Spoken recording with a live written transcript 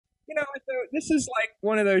So this is like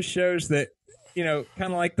one of those shows that, kind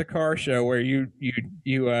of like the car show where you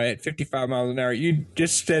at 55 miles an hour, you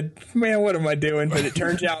just said, man, what am I doing? But it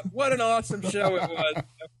turns out, what an awesome show it was.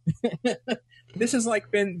 This has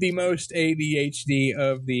like been the most ADHD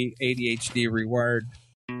of the ADHD Rewired.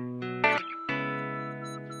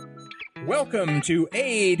 Welcome to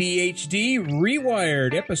ADHD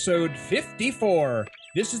Rewired, episode 54.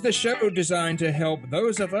 This is the show designed to help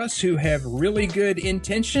those of us who have really good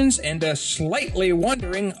intentions and a slightly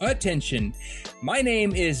wandering attention. My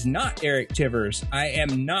name is not Eric Tivers. I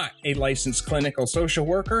am not a licensed clinical social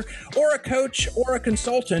worker or a coach or a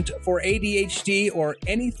consultant for ADHD or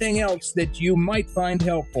anything else that you might find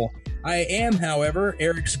helpful. I am, however,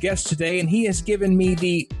 Eric's guest today, and he has given me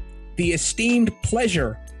the esteemed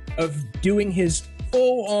pleasure of doing his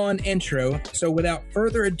full-on intro. So without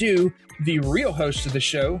further ado, the real host of the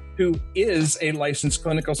show, who is a licensed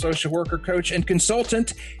clinical social worker, coach, and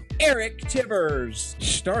consultant, Eric Tivers.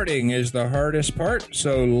 Starting is the hardest part,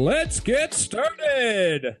 so let's get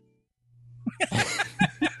started.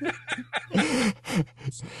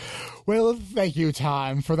 Well, thank you,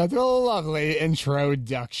 Tom, for that lovely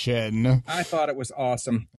introduction. I thought it was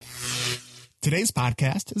awesome. Today's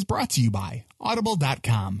podcast is brought to you by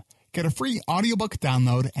Audible.com. Get a free audiobook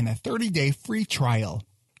download and a 30-day free trial.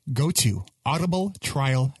 Go to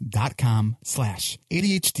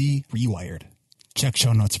audibletrial.com/ADHD Rewired. Check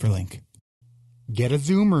show notes for link. Get a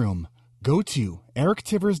Zoom room. Go to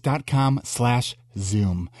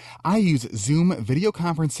erictivers.com/Zoom. I use Zoom video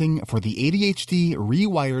conferencing for the ADHD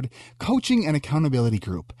Rewired coaching and accountability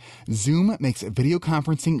group. Zoom makes video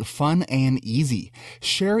conferencing fun and easy.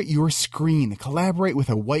 Share your screen, collaborate with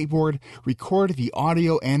a whiteboard, record the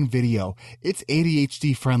audio and video. It's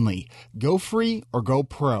ADHD friendly. Go free or go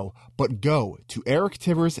pro, but go to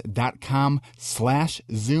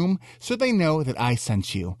erictivers.com/Zoom so they know that I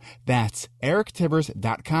sent you. That's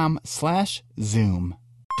erictivers.com/Zoom.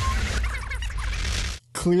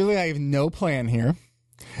 Clearly, I have no plan here,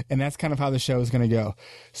 and that's kind of how the show is going to go.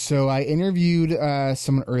 So I interviewed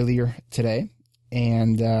someone earlier today,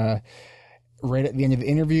 and right at the end of the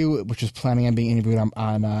interview, which was planning on being interviewed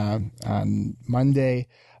on Monday,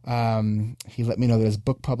 he let me know that his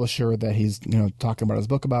book publisher that he's talking about his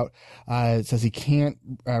book about says he can't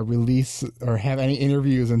release or have any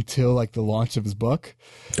interviews until like the launch of his book.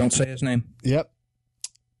 Don't say his name. Yep.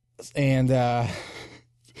 And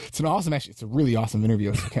it's an awesome, actually, it's a really awesome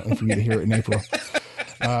interview. I can't wait for you to hear it in April.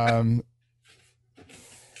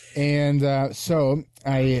 So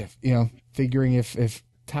I, figuring if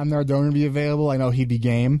Tom Nardone would be available, I know he'd be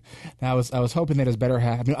game. And I was hoping that his better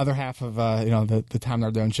half, other half of, the Tom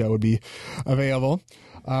Nardone Show would be available.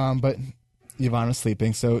 But Yvonne's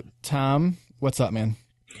sleeping. So Tom, what's up, man?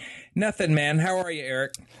 Nothing, man. How are you,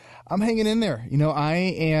 Eric? I'm hanging in there. I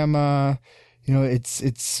am,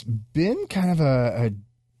 it's been kind of a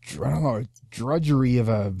drudgery of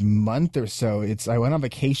a month or so. I went on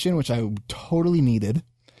vacation, which I totally needed.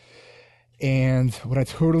 And what I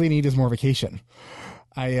totally need is more vacation.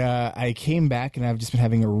 I came back and I've just been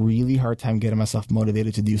having a really hard time getting myself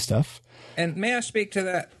motivated to do stuff. And may I speak to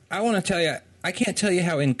that? I want to tell you, I can't tell you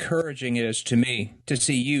how encouraging it is to me to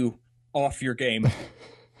see you off your game.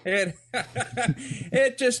 It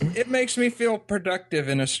makes me feel productive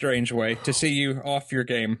in a strange way to see you off your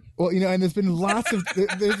game. Well, and there's been lots of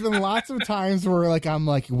times where I'm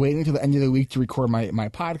waiting until the end of the week to record my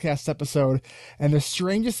podcast episode, and the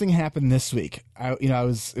strangest thing happened this week. It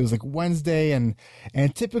was like Wednesday, and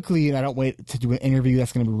typically I don't wait to do an interview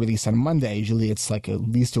that's going to be released on Monday. Usually it's like at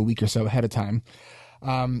least a week or so ahead of time.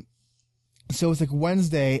 So it was like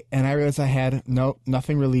Wednesday, and I realized I had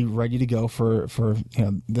nothing really ready to go for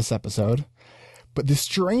this episode. But the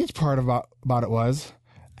strange part about it was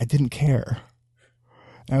I didn't care.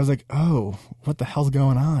 And I was like, oh, what the hell's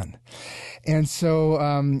going on? And so,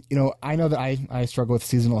 I know that I struggle with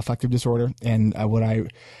seasonal affective disorder, and what I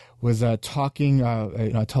was talking,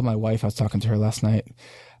 I told my wife, I was talking to her last night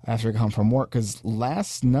after I got home from work, because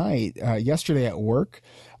yesterday at work,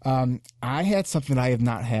 I had something I have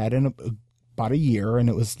not had in about a year, and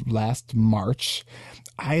it was last March.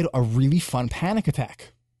 I had a really fun panic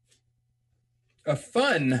attack. A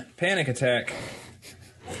fun panic attack.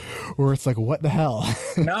 Where it's like, what the hell?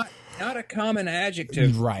 Not a common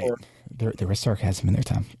adjective. Right. There was sarcasm in there,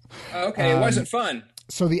 Tom. Okay, it wasn't fun.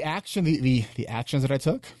 So the actions that I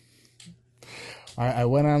took, I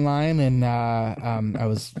went online and I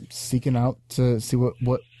was seeking out to see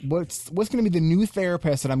what's going to be the new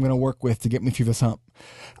therapist that I'm going to work with to get me through this hump.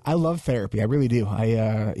 I love therapy. I really do.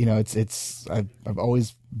 I've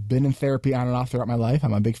always been in therapy on and off throughout my life.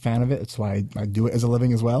 I'm a big fan of it. That's why I do it as a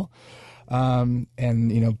living as well. And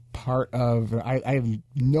part of. I have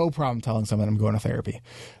no problem telling someone I'm going to therapy,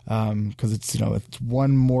 because it's it's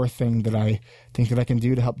one more thing that I think that I can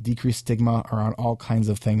do to help decrease stigma around all kinds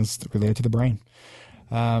of things related to the brain.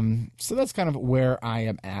 So that's kind of where I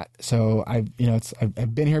am at. So I've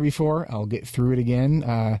been here before. I'll get through it again.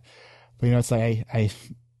 But it's like I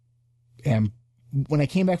am. When I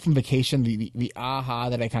came back from vacation, the aha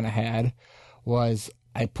that I kind of had was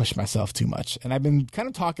I pushed myself too much. And I've been kind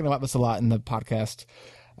of talking about this a lot in the podcast,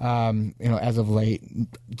 as of late,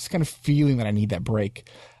 just kind of feeling that I need that break.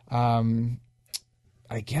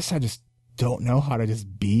 I guess I just don't know how to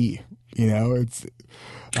just be, it's,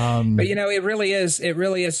 but it really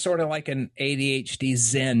is sort of like an ADHD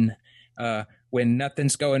zen, when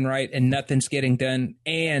nothing's going right and nothing's getting done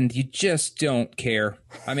and you just don't care.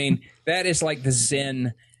 I mean, that is like the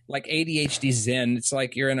zen, like ADHD zen. It's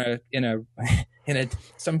like you're in a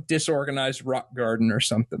some disorganized rock garden or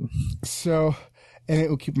something. So, and it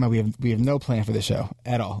will keep in mind we have no plan for the show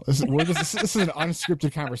at all. This is an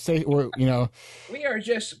unscripted conversation. We are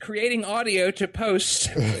just creating audio to post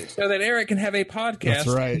so that Eric can have a podcast. That's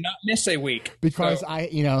right. And not miss a week. Because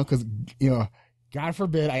God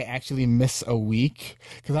forbid I actually miss a week,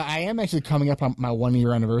 because I am actually coming up on my 1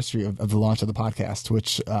 year anniversary of the launch of the podcast,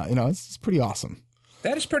 which it's pretty awesome.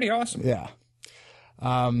 That is pretty awesome. Yeah.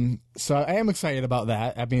 So I am excited about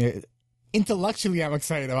that. I mean, intellectually I'm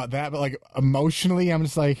excited about that, but like emotionally I'm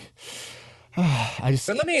just like, But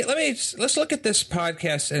let's look at this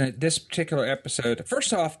podcast and this particular episode.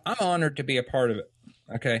 First off, I'm honored to be a part of it.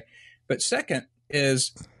 Okay. But second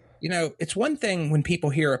is, it's one thing when people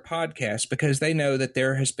hear a podcast because they know that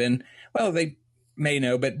there has been, well, they may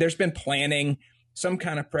know, but there's been planning, some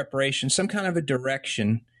kind of preparation, some kind of a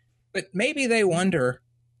direction. But maybe they wonder,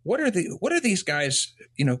 what are these guys,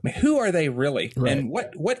 who are they really? Right. And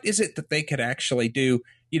what is it that they could actually do,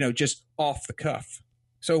 just off the cuff?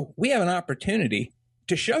 So we have an opportunity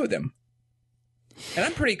to show them. And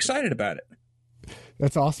I'm pretty excited about it.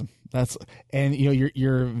 That's awesome. I'm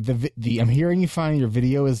hearing you find your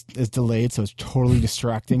video is delayed, so it's totally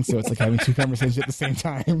distracting. So it's like having two conversations at the same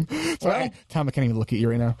time. So Tom, I can't even look at you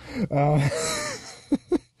right now.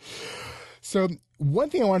 So one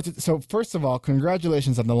thing I wanted to, so first of all,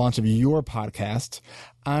 congratulations on the launch of your podcast.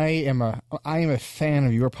 I am a fan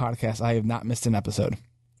of your podcast. I have not missed an episode.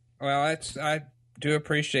 Well, I do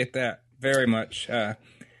appreciate that very much.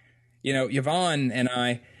 Yvonne and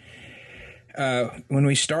I, when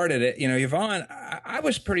we started it, Yvonne, I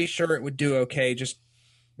was pretty sure it would do okay just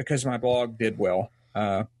because my blog did well.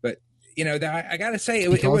 But I got to say, it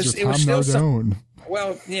was still some,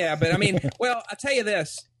 well, yeah, but I mean, well, I'll tell you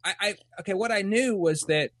this. What I knew was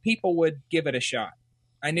that people would give it a shot.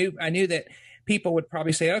 I knew that people would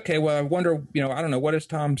probably say, okay, well, I wonder, I don't know, what does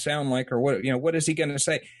Tom sound like, or what is he going to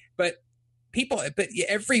say? But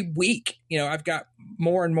every week, I've got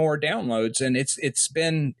more and more downloads, and it's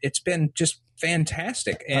been just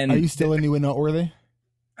fantastic. And are you still in new and noteworthy?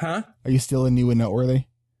 Huh? Are you still in new and noteworthy?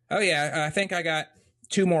 Oh yeah, I think I got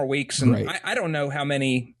 2 more weeks, and right. I don't know how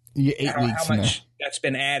many. 8 weeks. How much that's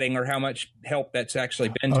been adding, or how much help that's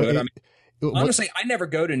actually been to it. I mean, honestly, I never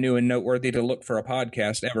go to New and Noteworthy to look for a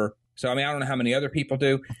podcast ever. So I mean, I don't know how many other people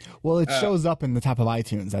do. Well, it shows up in the top of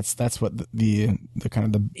iTunes. That's what the kind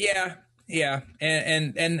of the yeah,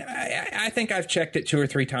 and I think I've checked it 2 or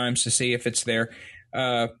 3 times to see if it's there.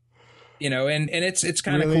 And it's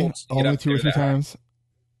kind of really? Cool. Only 2 or 3 times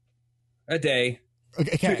a day.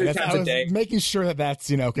 Okay, 2 or 3 times a day. Making sure that's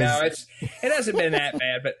No, it hasn't been that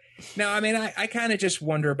bad, but no, I mean, I kind of just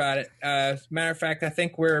wonder about it. Matter of fact, I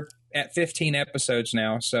think we're at 15 episodes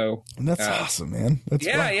now, so that's awesome, man. That's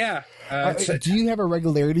yeah. Do you have a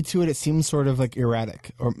regularity to it? It seems sort of like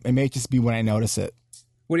erratic, or it may just be when I notice it.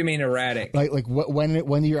 What do you mean erratic? Like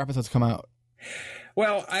when do your episodes come out?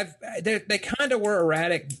 Well, they kind of were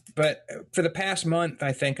erratic, but for the past month,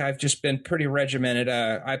 I think I've just been pretty regimented.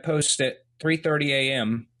 I post at 3:30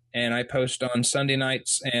 a.m. and I post on Sunday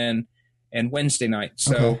nights and Wednesday nights.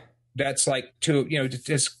 So that's like 2,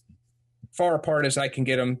 as far apart as I can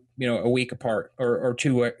get them, a week apart, or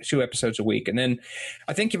two episodes a week. And then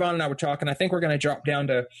I think Yvonne and I were talking. I think we're going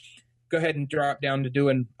to go ahead and drop down to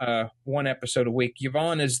doing 1 episode a week.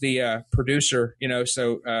 Yvonne is the producer,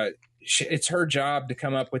 so it's her job to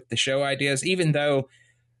come up with the show ideas, even though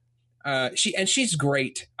she's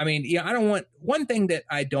great. I mean, I don't want, one thing that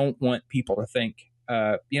I don't want people to think,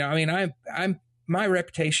 I'm my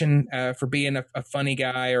reputation for being a funny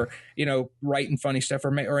guy, or, writing funny stuff,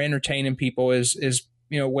 or entertaining people is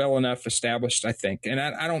well enough established, I think. And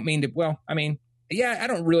I don't mean to, I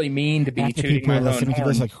don't really mean to be tooting my own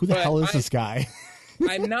horn. Like, who the hell is this guy?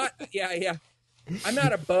 I'm not. Yeah. I'm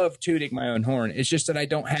not above tooting my own horn. It's just that I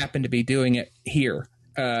don't happen to be doing it here.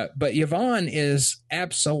 But Yvonne is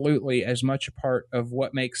absolutely as much a part of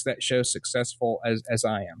what makes that show successful as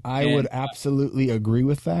I am. I would absolutely agree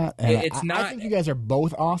with that. And I think you guys are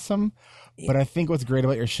both awesome, but I think what's great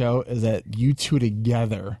about your show is that you two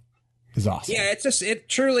together is awesome. Yeah, it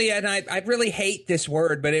truly, and I really hate this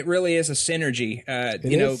word, but it really is a synergy.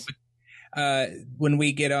 When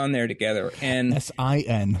we get on there together, and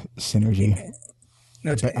SIN synergy.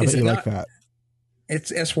 No, I bet you like that. It's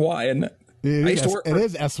SY, and it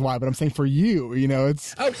is SY, but I'm saying for you,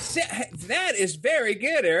 it's. Oh, that is very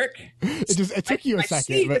good, Eric. It took you a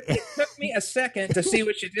second, but it took me a second to see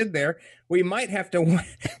what you did there. We might have to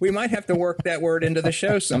work that word into the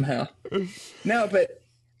show somehow. No, but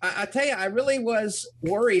I tell you, I really was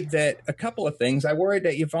worried that a couple of things. I worried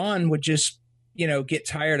that Yvonne would just, get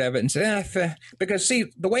tired of it and say, because see,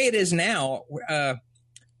 the way it is now,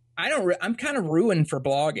 I'm kind of ruined for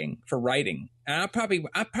blogging, for writing. And I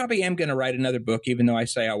probably am going to write another book, even though I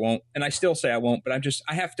say I won't. And I still say I won't, but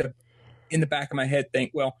I have to, in the back of my head,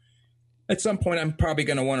 think, well, at some point I'm probably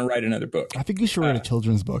going to want to write another book. I think you should write a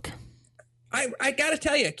children's book. I got to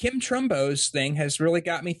tell you, Kim Trumbo's thing has really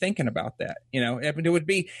got me thinking about that. It would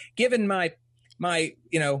be, given my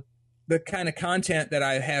the kind of content that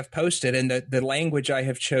I have posted and the language I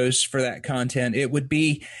have chose for that content, it would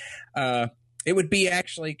be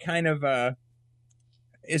actually kind of I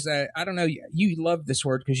don't know, you love this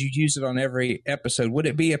word because you use it on every episode. Would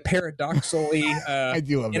it be a paradoxically I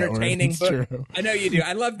do love entertaining that word. book? True. I know you do.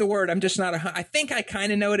 I love the word. I'm just not I think I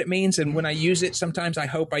kind of know what it means, and when I use it, sometimes I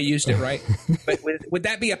hope I used it right. But would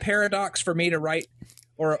that be a paradox for me to write,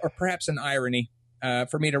 or perhaps an irony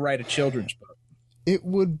for me to write a children's book? It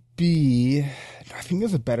would be, I think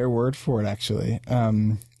there's a better word for it, actually.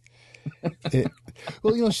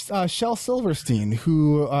 Shel Silverstein,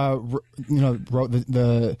 who wrote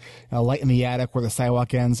the Light in the Attic, Where the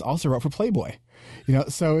Sidewalk Ends, also wrote for Playboy.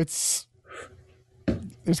 So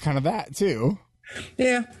there's kind of that too.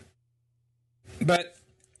 Yeah, but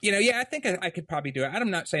I think I could probably do it.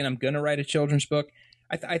 I'm not saying I'm going to write a children's book.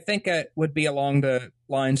 I think it would be along the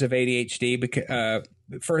lines of ADHD because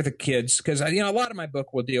for the kids, because a lot of my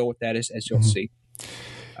book will deal with that as you'll see.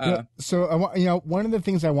 So one of the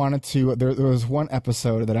things I wanted to there was one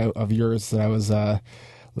episode of yours that I was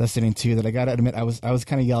listening to that I got to admit I was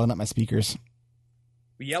kind of yelling at my speakers.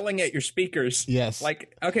 Yelling at your speakers? Yes.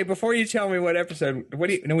 Like, okay, before you tell me what episode,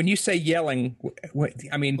 when you say yelling, what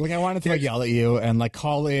I mean? Like, I wanted to yell at you and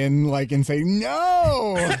call in and say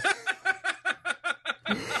no.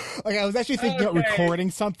 I was actually thinking about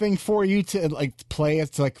recording something for you to play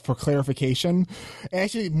it for clarification. And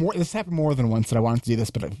actually, this happened more than once that I wanted to do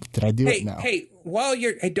this, but did I do it? No. Hey,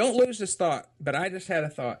 don't lose this thought. But I just had a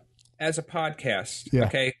thought as a podcast. Yeah.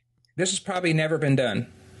 Okay, this has probably never been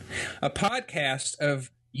done. A podcast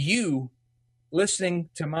of you listening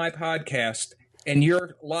to my podcast and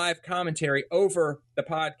your live commentary over the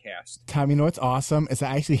podcast. Tom, you know what's awesome is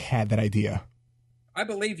I actually had that idea. I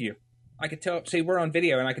believe you. I could tell. See, we're on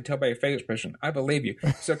video, and I could tell by your face expression. I believe you.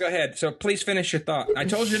 So go ahead. So please finish your thought. I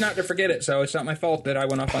told you not to forget it, so it's not my fault that I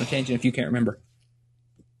went off on a tangent if you can't remember.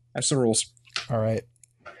 That's the rules. All right.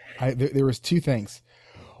 There was two things.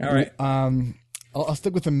 All right. I'll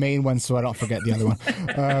stick with the main one so I don't forget the other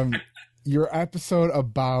one. Your episode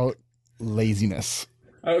about laziness.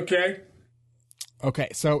 Okay. Okay.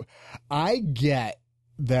 So I get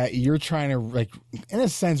that you're trying to, in a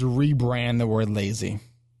sense, rebrand the word lazy.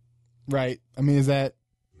 Right. I mean, is that?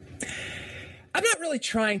 I'm not really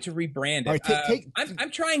trying to rebrand it. Right,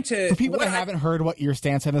 I'm trying to. For people that haven't heard what your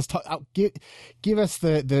stance on this, give us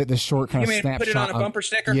the short kind of snapshot. Put it on a bumper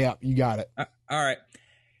sticker? Yeah, you got it. All right.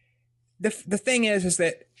 The thing is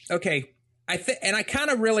that, okay, I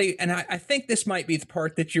think this might be the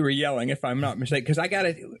part that you were yelling, if I'm not mistaken, because I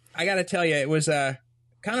gotta tell you, it was kind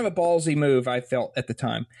of a ballsy move I felt at the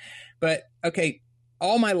time. But okay,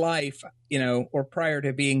 all my life, or prior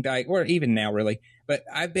to being diagnosed, or even now really, but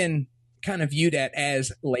I've been kind of viewed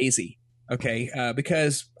as lazy, okay,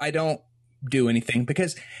 because I don't do anything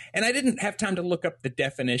and I didn't have time to look up the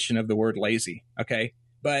definition of the word lazy, okay,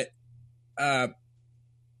 but,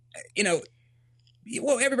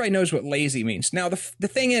 well, everybody knows what lazy means. Now, the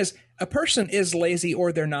thing is, a person is lazy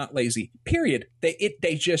or they're not lazy, period.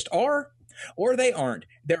 They just are or they aren't.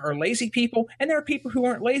 There are lazy people and there are people who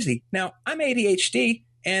aren't lazy. Now, I'm ADHD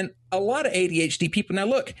and a lot of ADHD people. Now,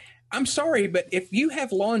 look, I'm sorry, but if you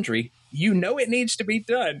have laundry, it needs to be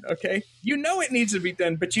done, okay? You know it needs to be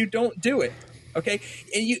done, but you don't do it. Okay.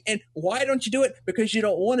 And why don't you do it? Because you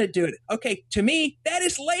don't want to do it. Okay. To me, that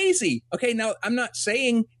is lazy. Okay. Now, I'm not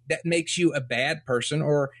saying that makes you a bad person,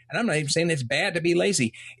 and I'm not even saying it's bad to be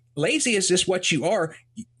lazy. Lazy is just what you are.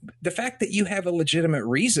 The fact that you have a legitimate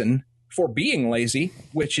reason for being lazy,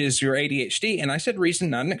 which is your ADHD, and I said reason,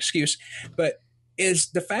 not an excuse, but is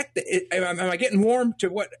the fact that am I getting warm to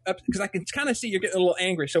what? Because I can kind of see you're getting a little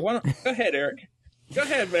angry. So why don't go ahead, Eric? Go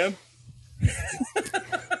ahead, man.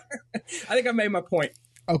 I think I made my point.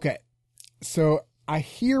 Okay, so I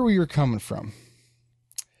hear where you're coming from,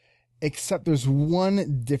 except there's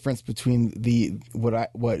one difference between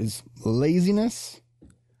what is laziness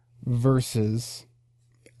versus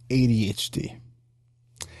ADHD.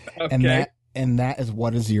 Okay. And that is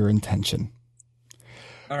what is your intention.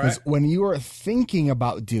 All right. When you are thinking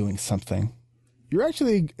about doing something, you're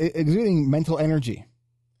actually exuding mental energy.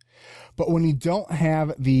 But when you don't have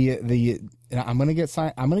I'm gonna get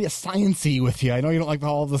sciencey with you. I know you don't like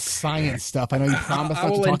all the science stuff. I know you promised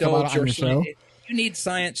not to talk about it on your show. If you need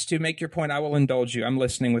science to make your point, I will indulge you. I'm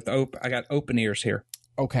listening with I got open ears here.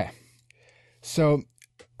 Okay. So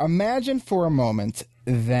imagine for a moment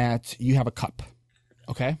that you have a cup.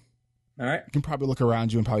 Okay. All right. You can probably look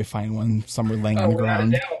around you and probably find one somewhere laying on the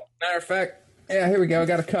ground. Matter of fact, yeah, here we go. I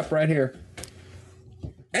got a cup right here.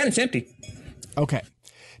 And it's empty. Okay.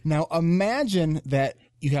 Now imagine that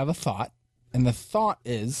you have a thought, and the thought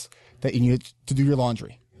is that you need to do your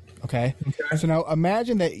laundry. Okay? So now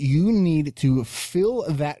imagine that you need to fill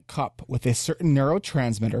that cup with a certain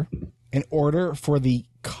neurotransmitter in order for the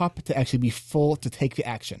cup to actually be full to take the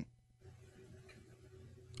action.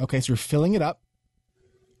 Okay, so you're filling it up,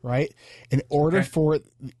 right? In order for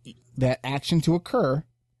that action to occur,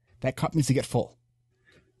 that cup needs to get full.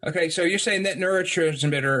 Okay, so you're saying that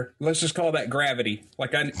neurotransmitter, let's just call that gravity.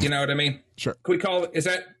 You know what I mean? Sure. Can we call it, is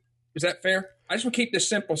that fair? I just want to keep this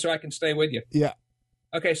simple so I can stay with you. Yeah.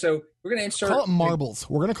 Okay, so we're going to insert. Call it marbles.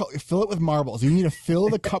 We're going to fill it with marbles. You need to fill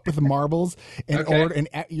the cup with marbles in order, and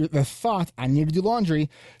the thought, I need to do laundry,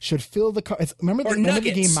 should fill the cup. Remember the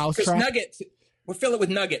game Mousetrap? Nuggets. We'll fill it with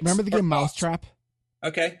nuggets. Remember the game Mousetrap?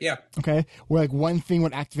 Okay, yeah. Okay, where like one thing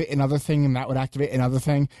would activate another thing, and that would activate another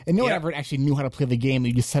thing, and no one ever actually knew how to play the game.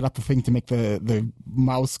 You just set up the thing to make the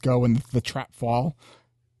mouse go and the trap fall.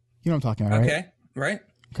 You know what I'm talking about, right? Okay, right.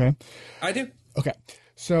 Okay. I do. Okay,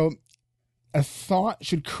 so a thought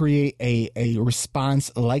should create a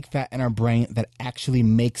response like that in our brain that actually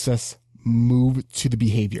makes us move to the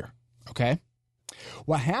behavior. Okay?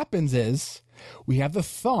 What happens is we have the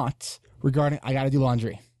thought regarding, I got to do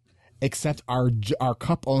laundry. Except our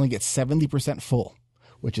cup only gets 70% full,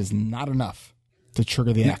 which is not enough to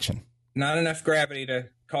trigger the action. Not enough gravity to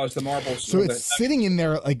cause the marbles. So it's sitting in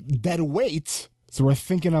there like dead weight. So we're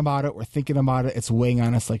thinking about it. It's weighing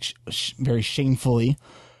on us like very shamefully,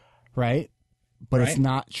 right? But it's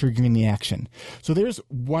not triggering the action. So there's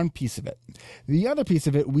one piece of it. The other piece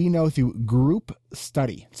of it we know through group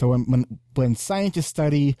study. So when scientists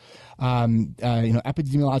study,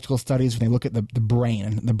 epidemiological studies, when they look at the brain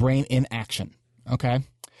and the brain in action, okay,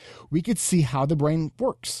 we could see how the brain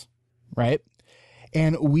works, right?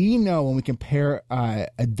 And we know when we compare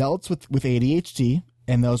adults with ADHD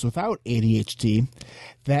and those without ADHD,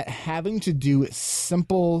 that having to do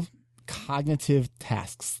simple cognitive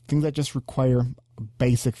tasks, things that just require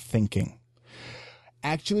basic thinking,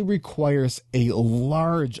 actually requires a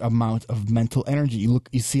large amount of mental energy.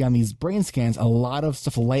 You see on these brain scans a lot of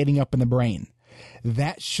stuff lighting up in the brain.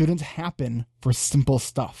 That shouldn't happen for simple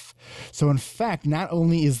stuff. So in fact, not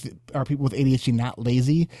only are people with ADHD not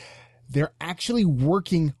lazy, they're actually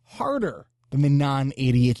working harder than the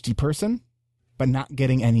non-ADHD person, but not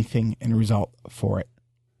getting anything in result for it.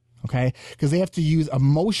 Okay? Because they have to use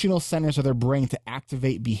emotional centers of their brain to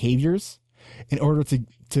activate behaviors in order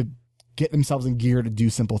to get themselves in gear to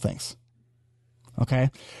do simple things.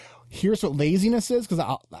 Okay? Here's what laziness is,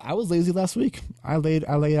 because I was lazy last week. I laid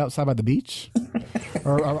outside by the beach,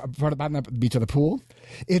 or by the beach or the pool.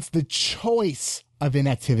 It's the choice of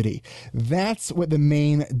inactivity. That's what the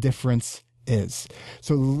main difference is.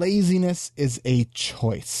 So laziness is a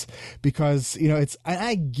choice, because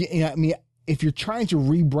if you're trying to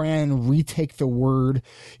rebrand, retake the word,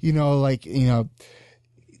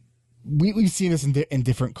 we've seen this in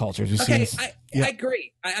different cultures. I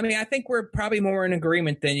agree. I think we're probably more in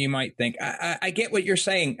agreement than you might think. I get what you're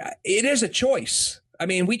saying. It is a choice.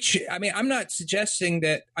 I'm not suggesting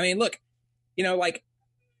that. Look,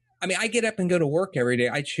 I get up and go to work every day.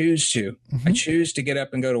 I choose to. Mm-hmm. I choose to get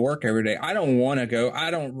up and go to work every day. I don't want to go.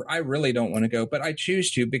 I really don't want to go, but I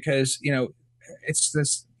choose to because, it's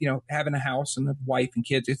this, having a house and a wife and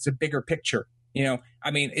kids. It's a bigger picture.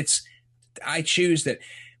 I choose that.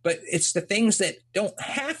 but it's the things that don't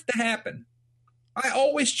have to happen. I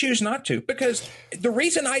always choose not to, because the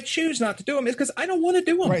reason I choose not to do them is because I don't want to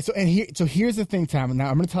do them. Right. So here's the thing, Tom. Now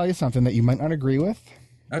I'm going to tell you something that you might not agree with.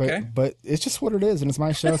 Okay. But it's just what it is, and it's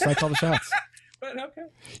my show, so I call the shots. But okay.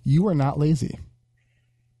 You are not lazy.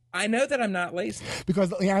 I know that I'm not lazy.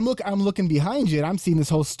 Because I'm looking behind you, and I'm seeing this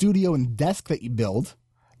whole studio and desk that you build.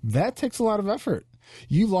 That takes a lot of effort.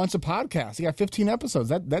 You launched a podcast. You got 15 episodes.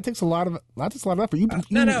 That takes a lot of effort.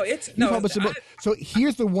 So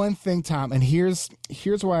here's the one thing, Tom, and here's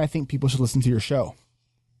why I think people should listen to your show.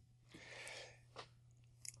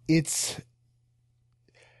 What's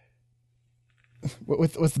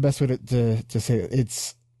the best way to say it?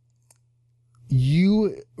 It's,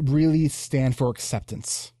 you really stand for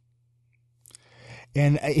acceptance.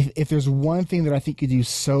 And if there's one thing that I think you do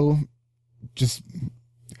so just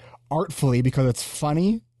artfully, because it's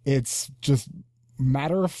funny, it's just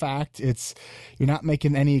matter of fact, you're not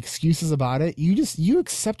making any excuses about it. You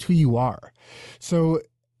accept who you are. So,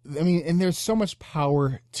 I mean, and there's so much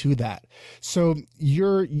power to that. So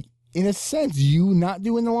you're, in a sense, you not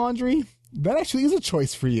doing the laundry, that actually is a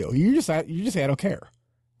choice for you. You just say, I don't care.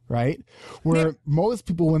 Right? Where most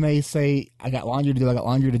people, when they say, I got laundry to do,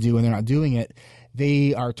 and they're not doing it,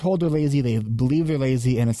 they are told they're lazy, they believe they're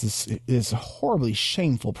lazy, and it's this horribly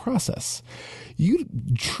shameful process. You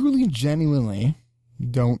truly, genuinely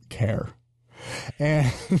don't care.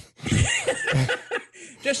 And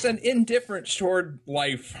just an indifference toward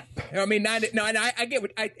life. I mean, I get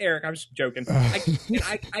what Eric. I'm just joking.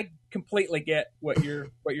 I completely get what you're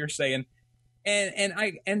saying.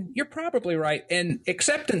 And you're probably right. And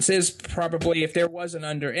acceptance is probably, if there was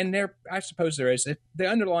I suppose there is, the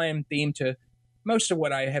underlying theme to most of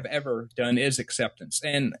what I have ever done is acceptance.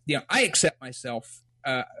 And, I accept myself.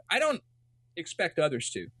 I don't expect others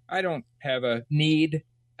to. I don't have a need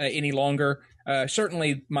any longer.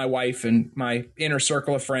 Certainly my wife and my inner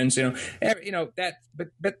circle of friends, but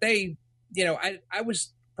they, I was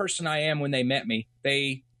the person I am when they met me.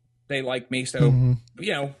 They like me, so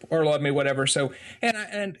or love me, whatever. So,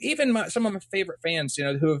 and even some of my favorite fans,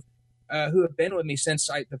 who have been with me since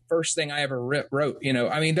the first thing I ever wrote.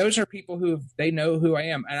 I mean, those are people they know who I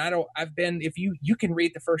am, and if you can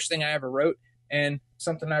read the first thing I ever wrote and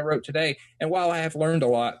something I wrote today, and while I have learned a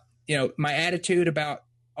lot, my attitude about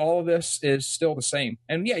all of this is still the same.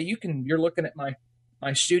 And you're looking at my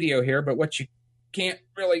studio here, but what you can't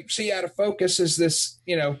really see out of focus is this,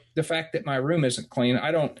 the fact that my room isn't clean.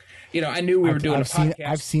 I knew we were doing a podcast.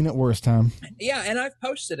 I've seen it worse, Tom. Yeah. And I've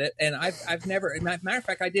posted it, and I've never, matter of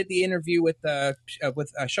fact, I did the interview with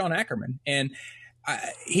Sean Ackerman, and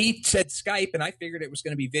he said Skype, and I figured it was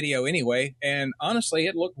going to be video anyway. And honestly,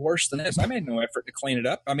 it looked worse than this. I made no effort to clean it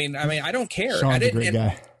up. I mean, I don't care. Sean's a great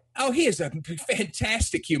guy. Oh, he is a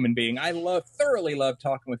fantastic human being. I thoroughly love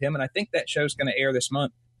talking with him, and I think that show's going to air this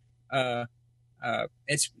month.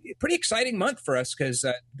 It's a pretty exciting month for us because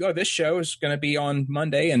this show is going to be on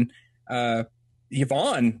Monday, and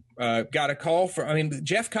Yvonne got a call from.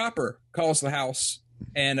 Jeff Copper calls the house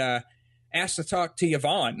and asked to talk to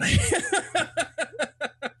Yvonne.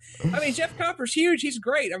 Jeff Copper's huge. He's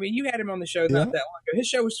great. You had him on the show not that long ago. His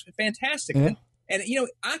show was fantastic. Yeah. And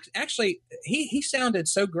actually, he sounded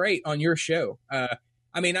so great on your show.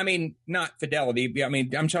 Not fidelity.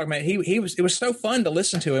 I'm talking about it was so fun to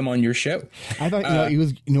listen to him on your show. I thought he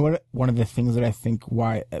was. One of the things that I think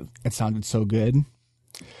why it sounded so good.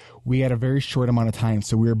 We had a very short amount of time,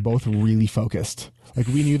 so we were both really focused. Like,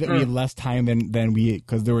 we knew that we had less time than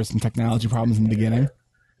because there were some technology problems in the beginning.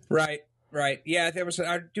 Right. Yeah, there was.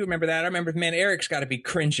 I do remember that. I remember, man, Eric's got to be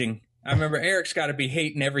cringing. I remember Eric's got to be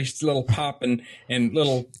hating every little pop and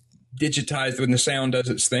little digitized when the sound does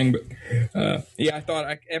its thing. But I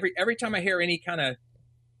thought every time I hear any kind of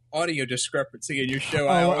audio discrepancy in your show,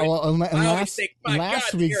 last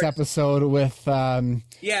week's episode with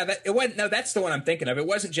it wasn't. No, that's the one I'm thinking of. It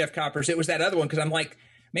wasn't Jeff Copper's. It was that other one, because I'm like,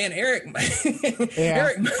 man, Eric.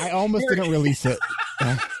 Eric, I almost didn't release it.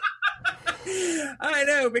 I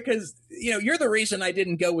know, because you're the reason I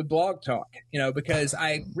didn't go with Blog Talk, because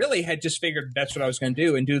I really had just figured that's what I was going to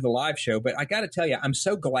do and do the live show. But I got to tell you, I'm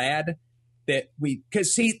so glad that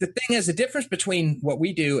because see, the thing is, the difference between what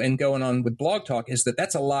we do and going on with Blog Talk is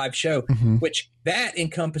that's a live show, which that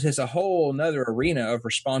encompasses a whole nother arena of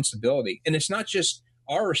responsibility. And it's not just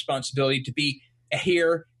our responsibility to be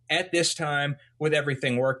here at this time with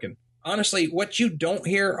everything working. Honestly, what you don't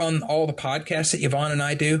hear on all the podcasts that Yvonne and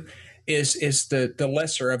I do is the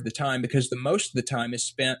lesser of the time, because the most of the time is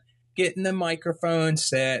spent getting the microphone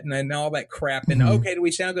set and all that crap. And okay, do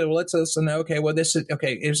we sound good? Well, let's listen. Okay, well, this is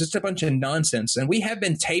okay. It was just a bunch of nonsense. And we have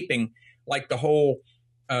been taping like the whole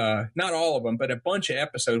not all of them, but a bunch of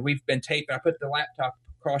episodes we've been taping. I put the laptop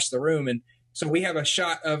across the room, and so we have a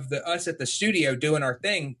shot of us at the studio doing our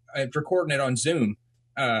thing, recording it on Zoom.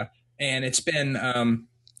 And it's been a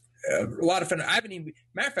lot of fun. I haven't even,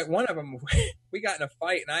 matter of fact, one of them, we got in a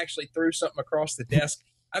fight and I actually threw something across the desk.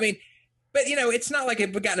 I mean, but it's not like we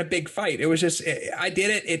got in a big fight. It was just, I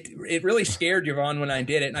did it. It really scared Yvonne when I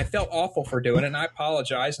did it, and I felt awful for doing it, and I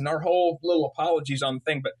apologize. And our whole little apologies on the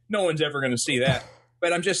thing, but no one's ever going to see that.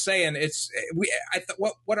 But I'm just saying, I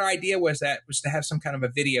thought what our idea was to have some kind of a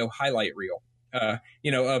video highlight reel,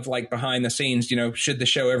 of like behind the scenes, should the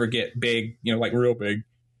show ever get big, like real big.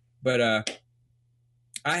 But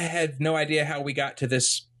I had no idea how we got to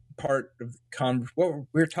this part of what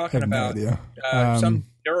we were talking about. No idea. Some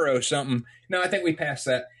neuro something. No, I think we passed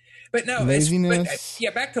that. But no, laziness.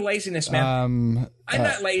 Back to laziness, man. I'm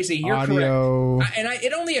not lazy. You're audio. Correct.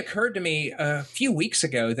 It only occurred to me a few weeks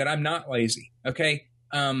ago that I'm not lazy. Okay.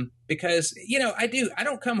 Because I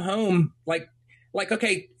don't come home like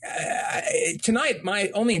okay. Tonight,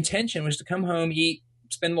 my only intention was to come home, eat,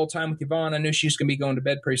 spend a little time with Yvonne. I knew she was going to be going to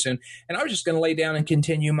bed pretty soon, and I was just going to lay down and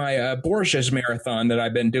continue my Borgia's marathon that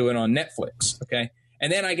I've been doing on Netflix. Okay.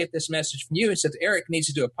 And then I get this message from you and says, Eric needs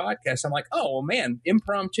to do a podcast. I'm like, oh man,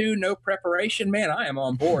 impromptu, no preparation, man, I am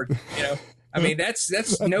on board. I mean,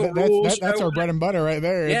 that's no rules. That's our bread and butter right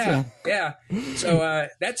there. Yeah. So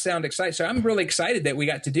that sounds exciting. So I'm really excited that we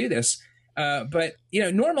got to do this. But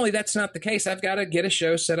normally that's not the case. I've got to get a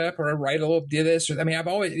show set up, or write a little, do this. Or, I mean, I've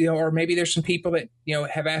always, or maybe there's some people that,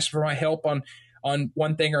 have asked for my help on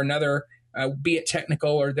one thing or another. Be it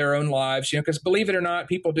technical or their own lives, because believe it or not,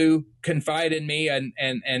 people do confide in me and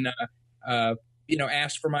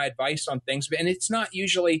ask for my advice on things. And it's not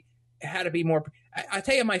usually how to be more. I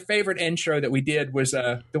tell you, my favorite intro that we did was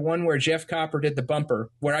the one where Jeff Copper did the bumper,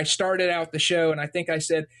 where I started out the show, and I think I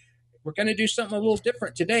said, we're going to do something a little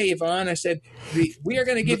different today, Yvonne. I said, we are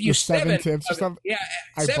going to give you seven tips or something. Yeah.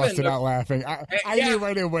 I busted out laughing. I knew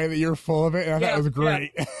right away that you're full of it, and I thought it was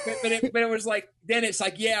great. Yeah. But it was like, then it's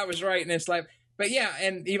like, yeah, I was right. And it's like, but yeah.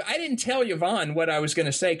 And I didn't tell Yvonne what I was going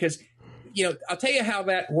to say, because, I'll tell you how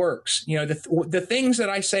that works. The things that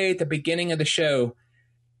I say at the beginning of the show,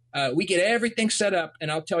 we get everything set up,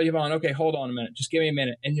 and I'll tell Yvonne, okay, hold on a minute. Just give me a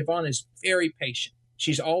minute. And Yvonne is very patient.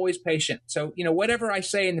 She's always patient. So, whatever I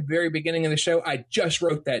say in the very beginning of the show, I just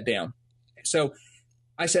wrote that down. So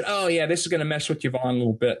I said, oh, yeah, this is going to mess with Yvonne a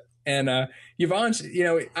little bit. And Yvonne's,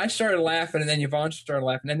 I started laughing, and then Yvonne started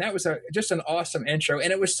laughing. And that was just an awesome intro.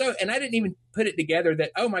 And it was and I didn't even put it together that,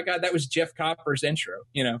 oh, my God, that was Jeff Copper's intro.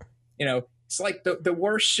 It's like the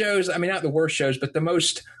worst shows. I mean, not the worst shows, but the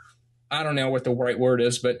most, I don't know what the right word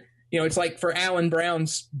is, but it's like for Alan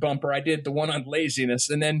Brown's bumper, I did the one on laziness.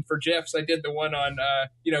 And then for Jeff's, I did the one on,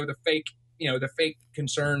 the fake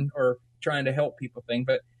concern or trying to help people thing.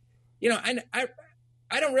 But,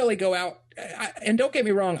 I don't really go out. And don't get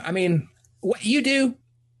me wrong. I mean, what you do,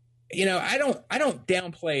 I don't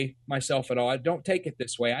downplay myself at all. I don't take it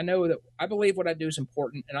this way. I know that I believe what I do is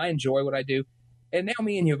important, and I enjoy what I do. And now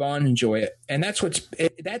me and Yvonne enjoy it. And that's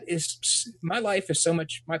my life is so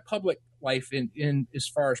much, my public life in as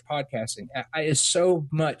far as podcasting is so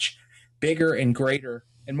much bigger and greater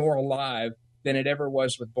and more alive than it ever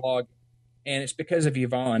was with blogging. And it's because of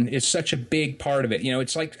Yvonne. It's such a big part of it.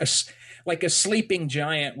 It's like a sleeping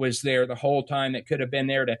giant was there the whole time that could have been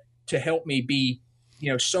there to help me be,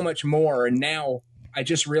 so much more. And now I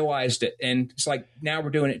just realized it. And it's like, now we're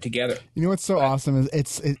doing it together. What's so awesome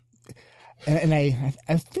is And I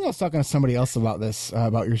think I was talking to somebody else about this,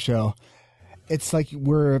 about your show. It's like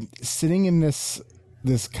we're sitting in this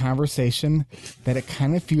conversation that it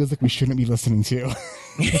kind of feels like we shouldn't be listening to.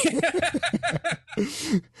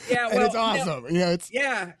 Yeah, well, and it's awesome.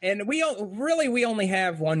 And we only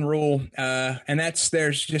have one rule, and that's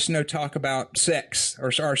there's just no talk about sex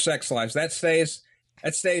or our sex lives. That stays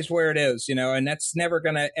where it is, and that's never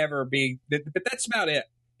going to ever be. But that's about it.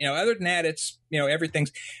 Other than that, it's,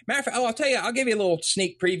 everything's matter of fact. I'll tell you, I'll give you a little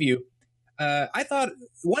sneak preview. I thought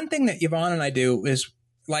one thing that Yvonne and I do is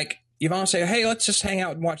like Yvonne say, hey, let's just hang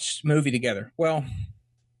out and watch a movie together. Well,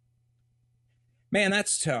 man,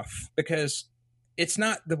 that's tough because it's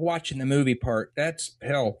not the watching the movie part. That's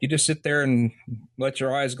hell. You just sit there and let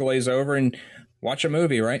your eyes glaze over and watch a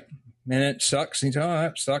movie, right? And it sucks. And you say, oh,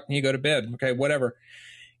 that sucked. And you go to bed. Okay, whatever.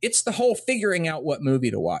 It's the whole figuring out what movie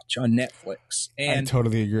to watch on Netflix. And I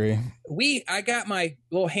totally agree. I got my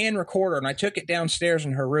little hand recorder and I took it downstairs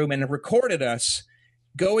in her room and recorded us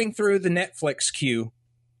going through the Netflix queue,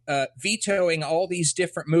 vetoing all these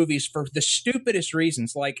different movies for the stupidest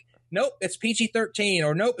reasons. Like, nope, it's PG-13,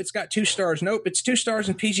 or nope, it's got 2 stars. Nope, it's 2 stars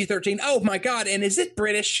and PG-13. Oh my God. And is it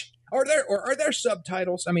British? are there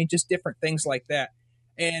subtitles? I mean, just different things like that.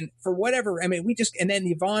 And for whatever, I mean, and then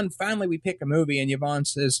Yvonne, finally we pick a movie and Yvonne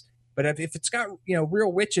says, but if it's got,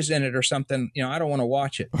 real witches in it or something, I don't want to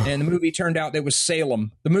watch it. And the movie turned out it was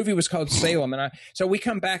Salem. The movie was called Salem. And so we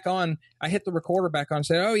come back on, I hit the recorder back on and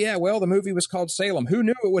say, oh yeah, well, the movie was called Salem. Who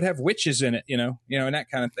knew it would have witches in it, and that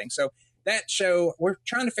kind of thing. So that show, we're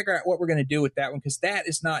trying to figure out what we're going to do with that one, because that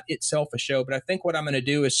is not itself a show. But I think what I'm going to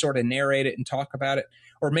do is sort of narrate it and talk about it,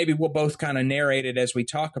 or maybe we'll both kind of narrate it as we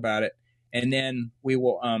talk about it. And then we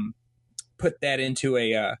will put that into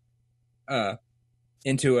a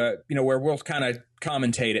where we'll kind of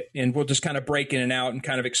commentate it, and we'll just kind of break in and out and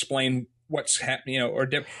kind of explain what's happening, we're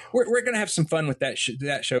going to have some fun with that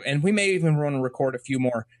show. And we may even want to record a few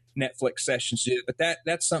more Netflix sessions, but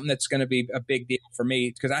that's something that's going to be a big deal for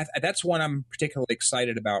me, because that's one I'm particularly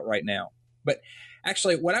excited about right now. But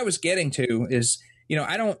actually what I was getting to is,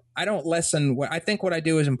 I don't lessen what I think. What I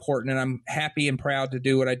do is important, and I'm happy and proud to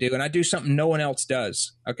do what I do, and I do something no one else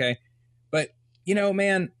does. Okay. But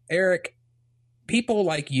man, Eric, people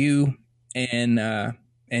like you and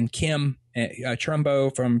Kim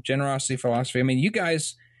Trumbo from Generosity Philosophy. I mean, you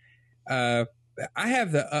guys, I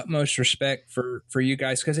have the utmost respect for you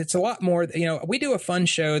guys, because it's a lot more. We do a fun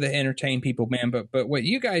show that entertain people, man. But what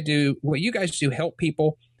you guys do help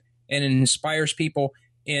people, and it inspires people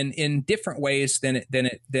in different ways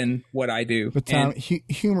than what I do. But Tom,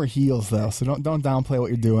 humor heals, though, so don't downplay what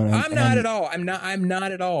you're doing. I'm not at all. I'm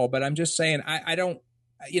not at all. But I'm just saying, I don't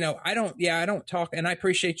talk, and I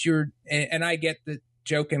appreciate and I get the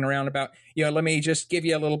joking around about, let me just give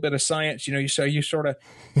you a little bit of science, so you sort of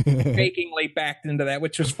fakingly backed into that,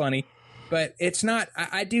 which was funny. But it's not.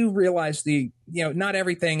 I do realize not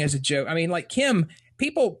everything is a joke. I mean, like Kim,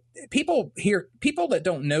 people that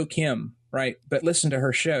don't know Kim, right, but listen to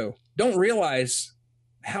her show, don't realize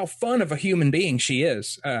how fun of a human being she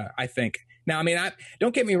is. I think. Now, I mean,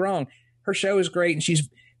 don't get me wrong, her show is great, and she's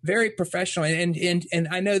very professional, and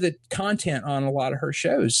I know the content on a lot of her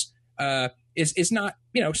shows is not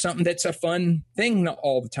something that's a fun thing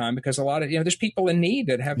all the time, because a lot of there's people in need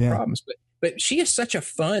that have problems, but she is such a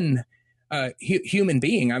fun human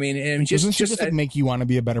being. I mean, and doesn't she just make you want to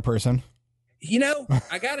be a better person?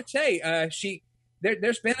 I gotta say,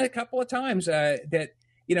 there's been a couple of times that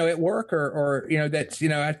at work or that's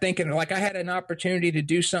I'm thinking, like, I had an opportunity to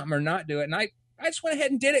do something or not do it, and I just went ahead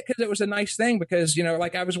and did it because it was a nice thing, because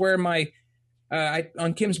like I was wearing my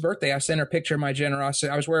on Kim's birthday, I sent her a picture of my generosity.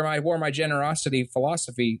 I wore my Generosity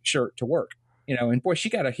Philosophy shirt to work, and boy, she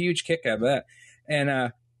got a huge kick out of that.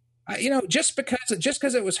 And just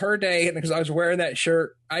because it was her day, and because I was wearing that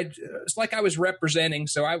shirt, it's like I was representing.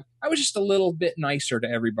 So I was just a little bit nicer to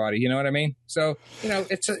everybody. You know what I mean? So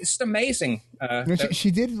it's amazing. She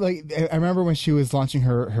did, like, I remember when she was launching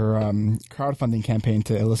her crowdfunding campaign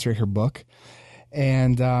to illustrate her book,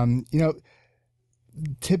 and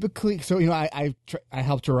typically, so I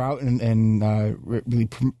helped her out and really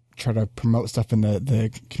try to promote stuff in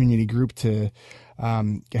the community group to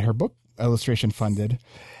get her book illustration funded.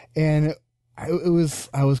 And I was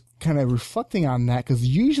kind of reflecting on that, because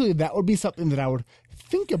usually that would be something that I would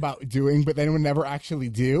think about doing, but then would never actually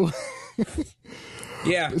do.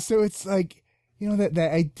 Yeah. So it's like, that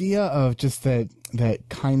idea of just that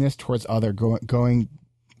kindness towards other, going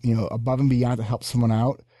above and beyond to help someone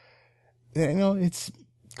out. It's,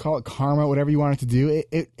 call it karma, whatever you want it to do.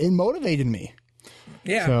 It motivated me.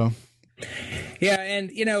 Yeah. So. Yeah.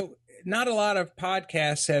 And, not a lot of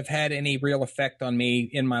podcasts have had any real effect on me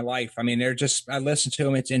in my life. I mean, I listen to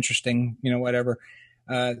them. It's interesting, whatever.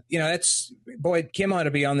 That's, boy, Kim ought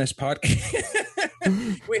to be on this podcast.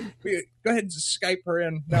 we go ahead and Skype her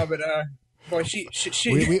in. No, but, boy, she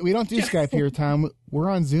we don't do Skype here, Tom. We're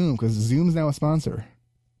on Zoom, because Zoom's now a sponsor.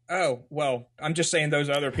 Oh, well, I'm just saying those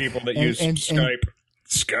other people that use Skype.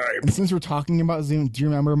 Skype. And since we're talking about Zoom, do you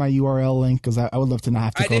remember my URL link? Because I would love to not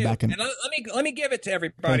have to go back and let me give it to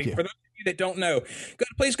everybody. For those of you that don't know,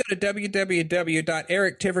 please go to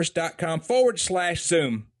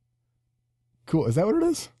www.erictivers.com/Zoom. Cool. Is that what it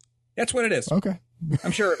is? That's what it is. Okay.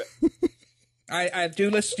 I'm sure of it. I do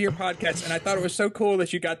listen to your podcast, and I thought it was so cool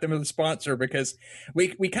that you got them as a sponsor, because we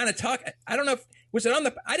kind of talk. I don't know if was it on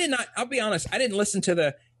the. I did not. I'll be honest. I didn't listen to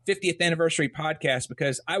the 50th anniversary podcast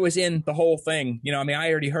because I was in the whole thing. I mean, I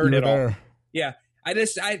already heard it all. Yeah. I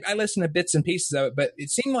listened to bits and pieces of it, but it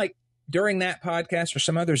seemed like during that podcast or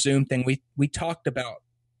some other Zoom thing, we talked about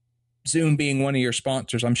Zoom being one of your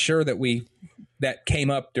sponsors. I'm sure that that came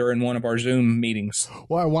up during one of our Zoom meetings.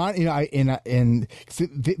 Well, I want,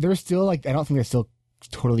 they're still, like, I don't think they're still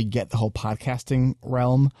totally get the whole podcasting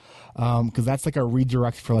realm, because that's like a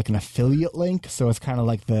redirect for like an affiliate link. So it's kind of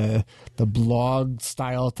like the blog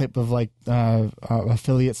style type of like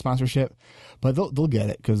affiliate sponsorship. But they'll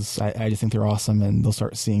get it because I just think they're awesome, and they'll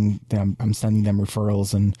start seeing them. I'm sending them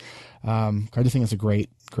referrals, and I just think it's a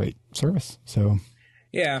great service. So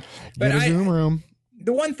yeah, but Zoom room.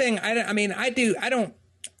 The one thing I don't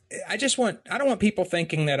want people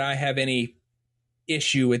thinking that I have any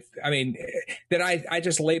issue with, that I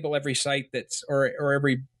just label every site that's or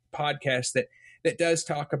every podcast that does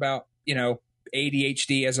talk about,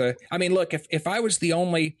 ADHD as a, look, if I was the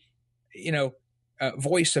only,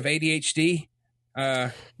 voice of ADHD,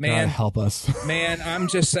 man, God help us, man, I'm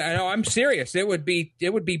serious. It would be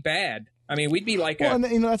bad. We'd be like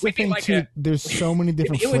that's the thing like too. There's so many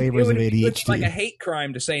different flavors of ADHD. It's like a hate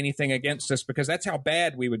crime to say anything against us because that's how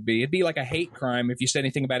bad we would be. It'd be like a hate crime if you said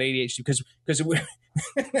anything about ADHD because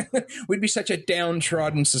we'd be such a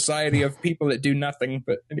downtrodden society of people that do nothing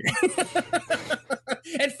but and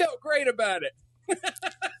felt great about it.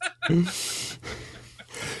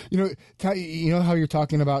 You know how you're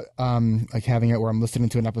talking about like having it where I'm listening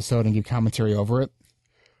to an episode and give commentary over it,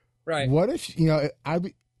 right? What if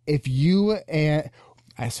if you and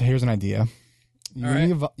so here's an idea. You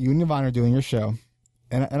and Yvonne are doing your show,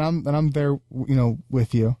 and I'm there,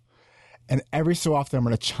 with you, and every so often I'm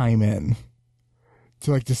going to chime in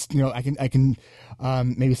to like just I can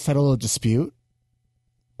maybe settle a dispute,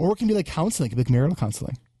 or it can be like counseling, it can be like marital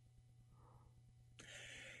counseling.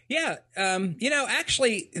 Yeah,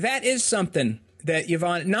 actually, that is something that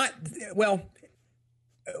Yvonne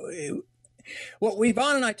what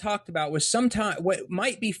Yvonne and I talked about was what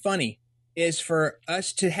might be funny is for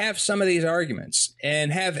us to have some of these arguments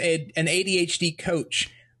and have an ADHD coach.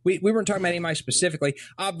 We weren't talking about anybody specifically.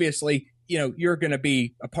 Obviously, you're going to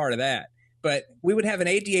be a part of that. But we would have an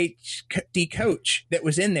ADHD coach that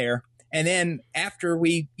was in there. And then after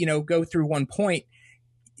we, go through one point,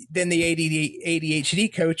 then the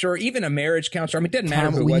ADHD coach or even a marriage counselor. It doesn't matter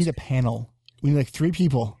who it was. We need a panel. We need like 3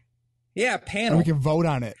 people. Yeah, a panel. And we can vote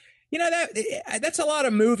on it. That's a lot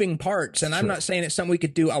of moving parts, and sure. I'm not saying it's something we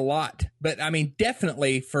could do a lot, but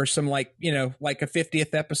definitely for some like a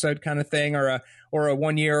 50th episode kind of thing, or a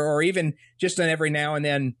 1 year, or even just an every now and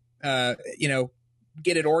then,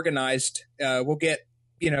 get it organized. We'll get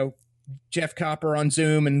Jeff Copper on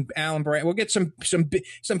Zoom and Alan Brand. We'll get some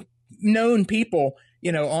known people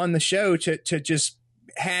on the show to just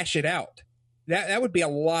hash it out. That would be a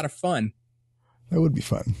lot of fun. That would be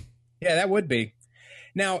fun. Yeah, that would be.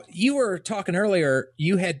 Now, you were talking earlier,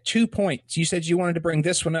 you had 2 points. You said you wanted to bring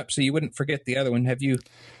this one up so you wouldn't forget the other one. Have you?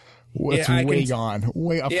 Well, it's way gone.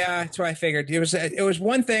 Way up. Yeah, that's what I figured. It was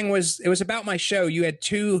one thing it was about my show. You had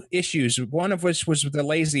 2 issues. One of which was the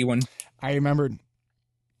lazy one. I remembered.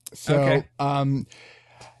 So, okay.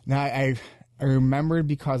 Now I remembered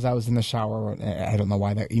because I was in the shower. I don't know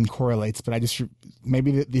why that even correlates, but I just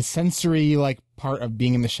maybe the sensory part of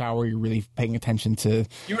being in the shower. You're really paying attention to.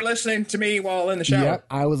 You were listening to me while in the shower. Yep,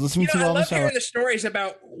 I was listening to you while in the shower. I love hearing the stories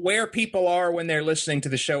about where people are when they're listening to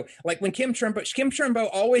the show. Like when Kim Trumbo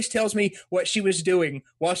always tells me what she was doing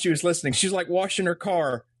while she was listening. She's like washing her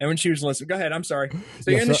car, and when she was listening, go ahead. I'm sorry.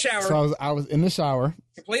 So you're in the shower. So I was in the shower,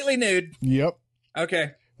 completely nude. Yep.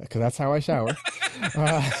 Okay. Because that's how I shower.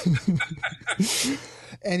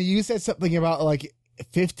 And you said something about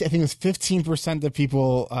 50. I think it was 15% of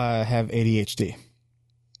people have ADHD.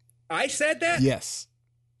 I said that? Yes.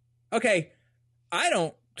 Okay. I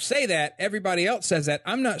don't say that. Everybody else says that.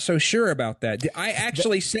 I'm not so sure about that. I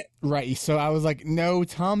actually said... Right. So I was like, no,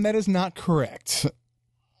 Tom, that is not correct.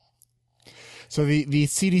 So the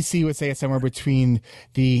CDC would say it's somewhere between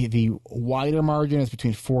the wider margin is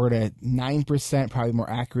between 4 to 9%. Probably more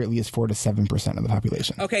accurately is 4 to 7% of the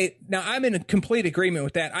population. Okay, now I'm in a complete agreement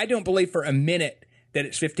with that. I don't believe for a minute that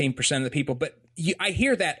it's 15% of the people, but I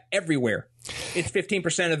hear that everywhere. It's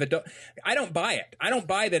 15% of adults. I don't buy it. I don't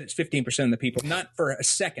buy that it's 15% of the people, not for a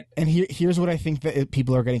second. And here's what I think that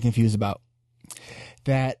people are getting confused about.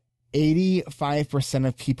 That 85%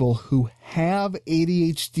 of people who have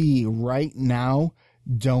ADHD right now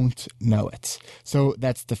don't know it. So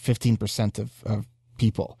that's the 15% of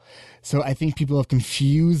people. So I think people have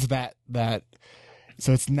confused that.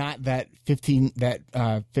 So it's not that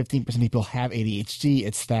 15% of people have ADHD.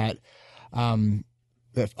 It's that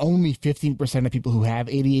only 15% of people who have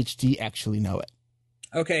ADHD actually know it.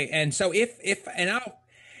 Okay, and so if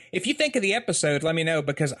you think of the episode, let me know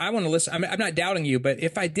because I want to listen. I'm not doubting you, but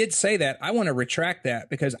if I did say that, I want to retract that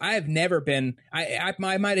because I have never been. I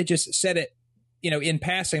might have just said it, in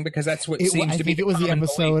passing because that's what seems to be. I think it was the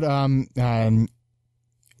episode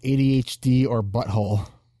ADHD or butthole.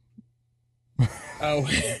 Oh,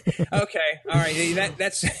 okay. All right.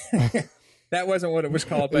 That's that wasn't what it was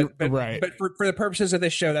called, but right. But for the purposes of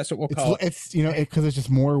this show, that's what we'll call it. It's because it's just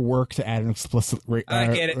more work to add an explicit. I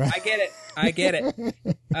get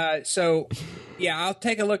it. So yeah, I'll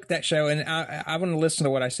take a look at that show, and I want to listen to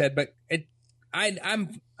what I said, but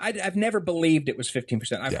I've never believed it was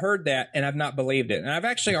 15%. I've heard that, and I've not believed it, and I've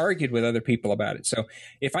actually argued with other people about it. So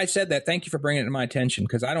if I said that, thank you for bringing it to my attention,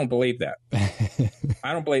 because I don't believe that.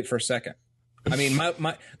 I don't believe it for a second. I mean,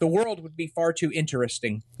 the world would be far too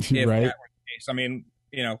interesting if that were the case. I mean,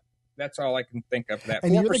 that's all I can think of. That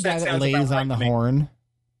and you're the guy that lays on the horn.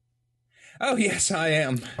 Oh yes, I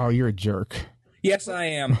am. Oh, you're a jerk. Yes, I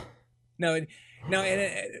am. No, and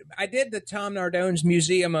I did the Tom Nardone's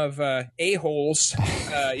Museum of A-holes,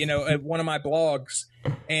 at one of my blogs,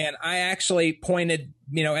 and I actually pointed,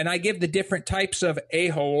 and I give the different types of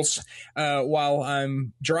A-holes while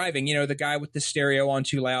I'm driving. The guy with the stereo on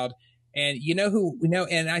too loud. And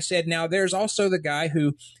and I said, now there's also the guy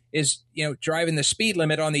who is, driving the speed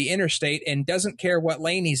limit on the interstate and doesn't care what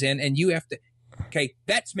lane he's in. And you have to, okay,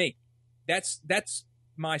 that's me. That's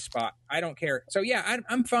my spot. I don't care. So yeah,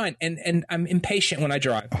 I'm fine. And I'm impatient when I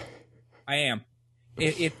drive. I am.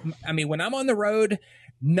 When I'm on the road,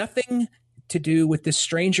 nothing to do with this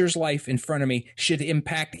stranger's life in front of me should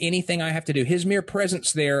impact anything I have to do. His mere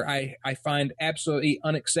presence there, I find absolutely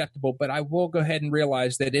unacceptable, but I will go ahead and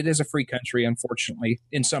realize that it is a free country, unfortunately,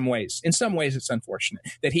 in some ways. In some ways, it's unfortunate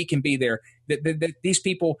that he can be there, that these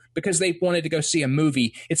people, because they wanted to go see a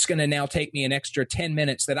movie, it's going to now take me an extra 10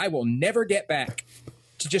 minutes that I will never get back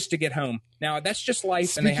just to get home. Now, that's just life.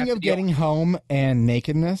 Speaking of getting home and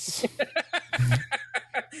nakedness...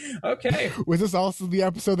 Okay. Was this also the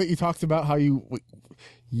episode that you talked about how you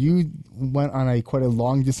went on quite a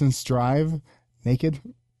long distance drive naked?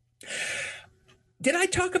 Did I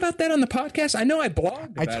talk about that on the podcast? I know I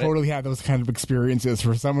blogged about I totally had those kind of experiences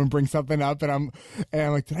where someone brings something up and I'm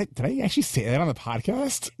like, did I actually say that on the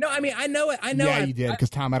podcast? No, I mean, I know it. I know. Yeah, you did, because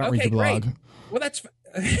Tom, I don't read the blog. Great. Well, that's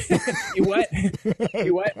you what?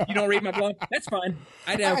 You what? You don't read my blog? That's fine.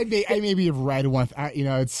 I know. I maybe have read one.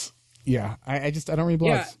 It's. Yeah, I don't read blogs.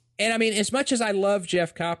 Yeah, and I mean, as much as I love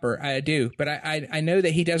Jeff Copper, I do, but I know that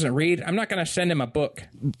he doesn't read. I'm not going to send him a book.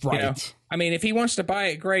 Right. I mean, if he wants to buy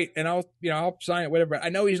it, great, and I'll sign it, whatever. I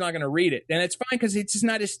know he's not going to read it, and it's fine because it's just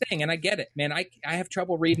not his thing, and I get it, man. I have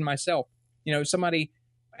trouble reading myself. Somebody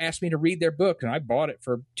asked me to read their book, and I bought it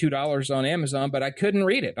for $2 on Amazon, but I couldn't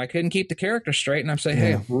read it. I couldn't keep the characters straight, and I'm saying,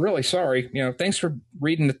 hey, I'm really sorry. Thanks for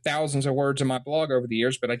reading the thousands of words in my blog over the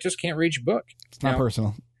years, but I just can't read your book. It's not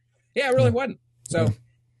personal. Yeah, it really wasn't. So,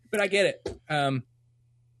 but I get it. I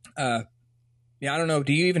don't know.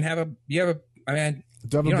 Do you even have a? You have a? I mean, you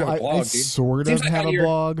don't have a blog, I sort of have a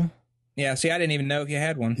blog. Yeah. See, I didn't even know if you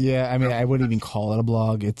had one. Yeah, I mean, I wouldn't even call it a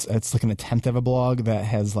blog. It's like an attempt of a blog that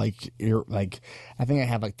has I think I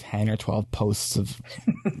have 10 or 12 posts of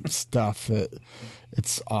stuff that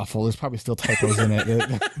it's awful. There's probably still typos in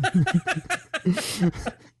it.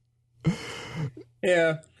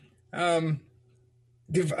 Yeah.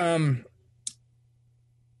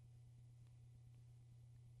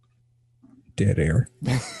 Dead air.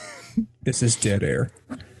 This is dead air.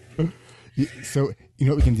 So you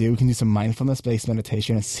know what we can do? We can do some mindfulness-based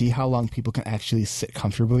meditation and see how long people can actually sit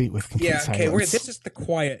comfortably with complete silence. Okay. This is the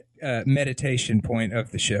quiet meditation point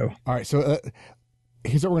of the show. All right. So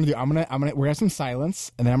here's what we're gonna do. we're gonna have some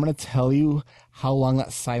silence, and then I'm gonna tell you how long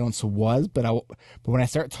that silence was. But when I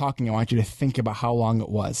start talking, I want you to think about how long it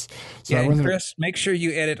was. So and Chris, make sure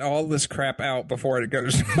you edit all this crap out before it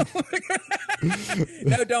goes.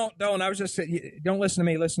 No, don't. I was just don't listen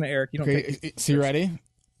to me. Listen to Eric. You don't. Okay. So you ready?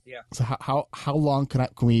 Yeah. So how long can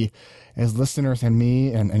we, as listeners and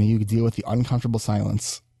me and you, deal with the uncomfortable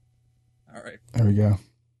silence? All right. There we go.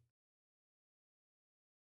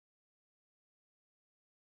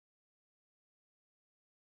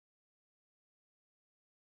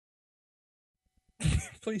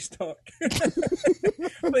 Please talk.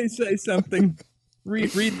 Please say something.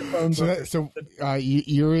 Read the phone book. So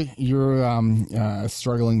you're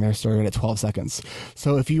struggling there, started at 12 seconds.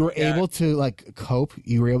 So if you were able to cope,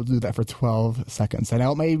 you were able to do that for 12 seconds. I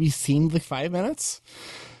know it maybe seemed like 5 minutes,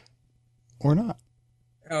 or not.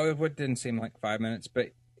 Oh, it didn't seem like 5 minutes,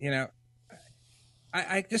 but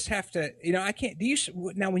I just have to. I can't. Do you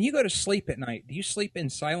now when you go to sleep at night? Do you sleep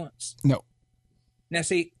in silence? No. Now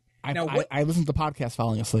see. I listen to the podcast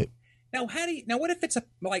falling asleep. Now, what if it's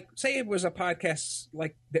say it was a podcast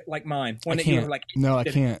like mine? I can't. No, I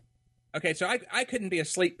can't. Okay, so I couldn't be a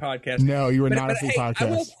sleep podcast. No, you were not a sleep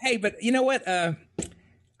podcast. But you know what? I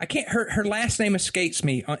can't. Her last name escapes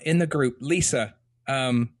me in the group. Lisa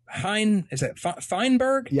Feinberg.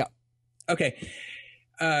 Yeah. Okay.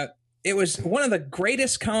 It was one of the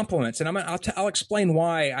greatest compliments, and I'll explain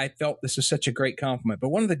why I felt this was such a great compliment. But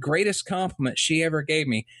one of the greatest compliments she ever gave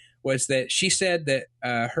me was that she said that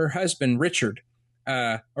her husband Richard,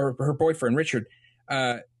 or her boyfriend Richard,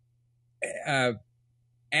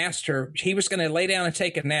 asked her, he was going to lay down and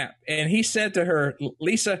take a nap, and he said to her,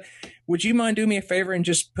 Lisa, would you mind doing me a favor and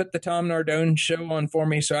just put the Tom Nardone Show on for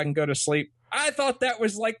me so I can go to sleep? I thought that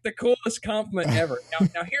was like the coolest compliment ever.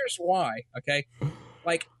 Now here's why. Okay,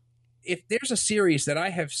 like, if there's a series that I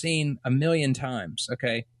have seen a million times,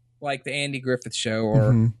 okay, like the Andy Griffith Show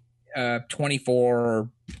or 24, or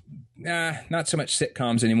not so much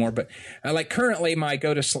sitcoms anymore, but like currently my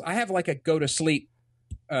I have like a go to sleep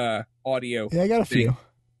audio. Yeah, I got a few.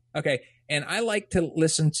 Okay, and I like to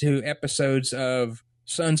listen to episodes of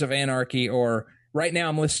Sons of Anarchy, or right now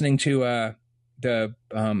I'm listening to the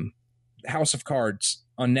House of Cards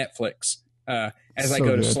on Netflix as I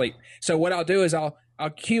go to sleep. So what I'll do is I'll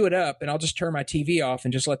cue it up and I'll just turn my TV off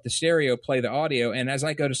and just let the stereo play the audio. And as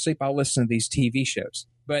I go to sleep, I'll listen to these TV shows.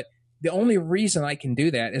 But the only reason I can do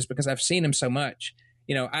that is because I've seen them so much.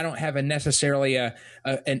 You know, I don't have necessarily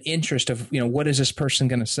an interest of, what is this person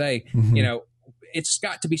going to say? Mm-hmm. It's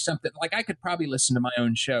got to be something like I could probably listen to my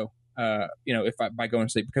own show, by going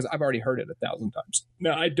to sleep, because I've already heard it 1,000 times.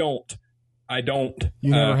 No, I don't.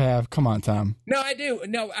 You never have. Come on, Tom. No, I do.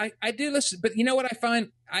 No, I do listen. But you know what I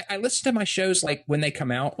find? I listen to my shows like when they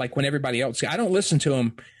come out, like when everybody else. I don't listen to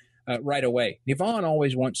them right away. Yvonne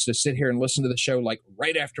always wants to sit here and listen to the show like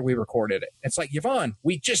right after we recorded it. It's like, Yvonne,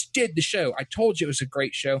 we just did the show. I told you it was a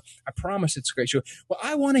great show. I promise it's a great show. Well,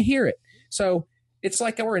 I want to hear it. So it's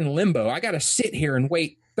like we're in limbo. I got to sit here and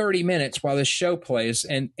wait 30 minutes while this show plays,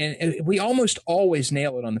 and we almost always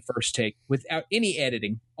nail it on the first take without any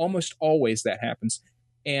editing. Almost always that happens,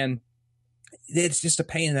 and it's just a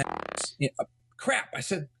pain in the ass. Crap! I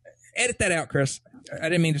said, edit that out, Chris. I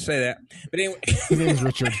didn't mean to say that, but anyway. His name is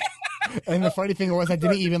Richard. And the funny thing was, I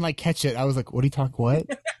didn't even catch it. I was like, "What do you talk? What?"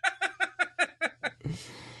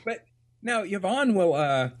 But no, Yvonne will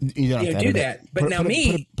do that. But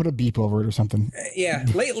put a beep over it or something. Yeah,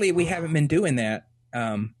 lately we haven't been doing that.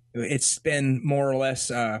 It's been more or less,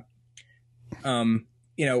 I'll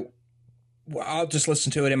just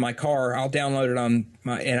listen to it in my car. I'll download it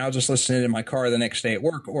and I'll just listen to it in my car the next day at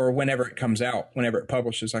work, or whenever it comes out, whenever it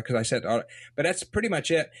publishes, because I said, but that's pretty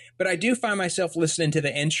much it. But I do find myself listening to the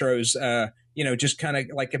intros, just kind of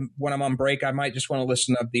like when I'm on break, I might just want to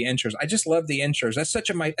listen to the intros. I just love the intros. That's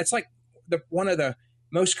it's like one of the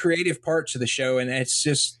most creative parts of the show. And it's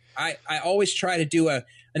just, I always try to do an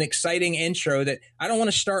exciting intro that I don't want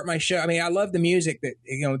to start my show. I mean, I love the music that,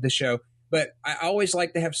 the show, but I always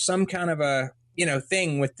like to have some kind of a,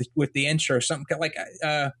 thing with the intro, something like,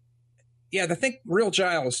 I think Real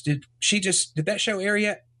Giles, did that show air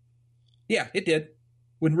yet? Yeah, it did.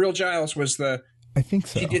 When Real Giles was I think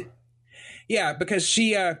so. She did. Yeah, because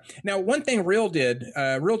she, now one thing Real did,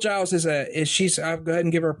 Real Giles I'll go ahead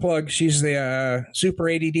and give her a plug. She's the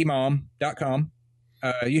superaddmom.com.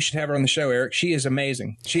 You should have her on the show, Eric. She is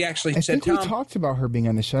amazing. She actually said, Tom, we talked about her being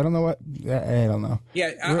on the show. I don't know what. I don't know.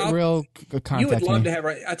 Yeah, Real contact. You would love to have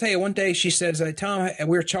her. I'll tell you, one day she says, Tom,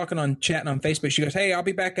 we were chatting on Facebook. She goes, hey, I'll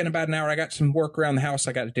be back in about an hour. I got some work around the house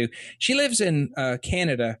I got to do. She lives in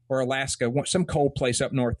Canada or Alaska, some cold place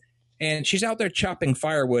up north, and she's out there chopping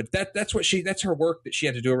firewood. That's her work that she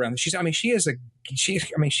had to do around. She is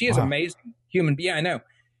Wow. amazing human. Yeah, I know.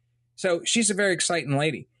 So she's a very exciting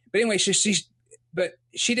lady. But anyway, but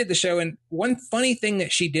she did the show, and one funny thing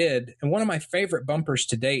that she did, and one of my favorite bumpers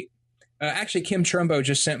to date, actually Kim Trumbo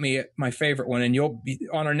just sent me my favorite one, and you'll be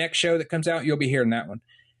on our next show that comes out, you'll be hearing that one.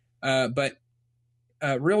 But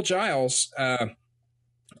Real Giles,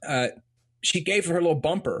 she gave her little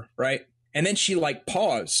bumper, right? And then she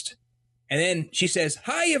paused, and then she says,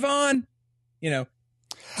 "Hi, Yvonne,"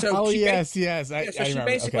 So yes.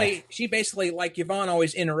 She basically, like Yvonne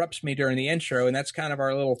always interrupts me during the intro, and that's kind of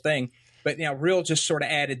our little thing. But Real just sort of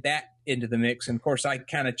added that into the mix, and of course I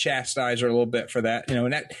kind of chastise her a little bit for that,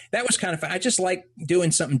 and that was kind of fun. I just like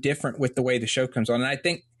doing something different with the way the show comes on, and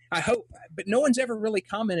I hope, but no one's ever really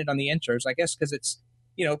commented on the intros, I guess, because it's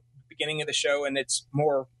beginning of the show, and it's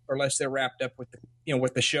more or less they're wrapped up with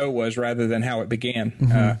what the show was rather than how it began.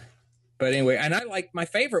 Mm-hmm. But anyway, and I like one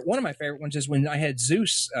of my favorite ones is when I had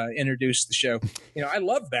Zeus introduce the show. I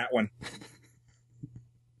love that one.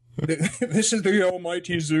 This is the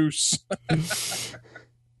almighty Zeus.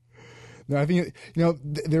 No, I think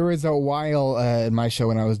there was a while in my show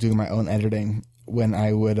when I was doing my own editing, when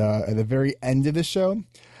I would at the very end of the show,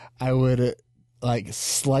 I would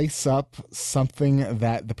slice up something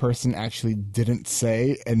that the person actually didn't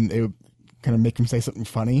say, and it would kind of make them say something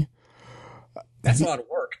funny. That's a lot of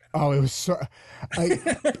work. Oh, it was so.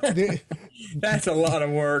 That's a lot of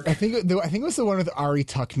work. I think it was the one with Ari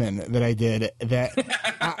Tuckman that I did. That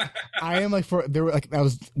I am like I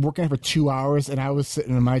was working for 2 hours and I was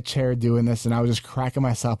sitting in my chair doing this and I was just cracking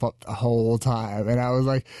myself up the whole time and I was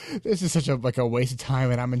like, this is such a waste of time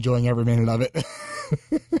and I'm enjoying every minute of it.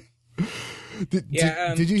 Did you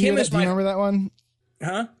hear that? Do you remember that one?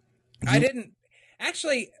 Huh? I didn't.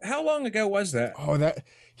 Actually, how long ago was that? Oh,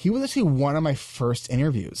 he was actually one of my first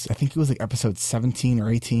interviews. I think it was like episode 17 or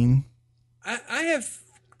 18. I have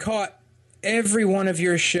caught every one of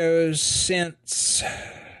your shows since.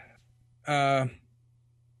 I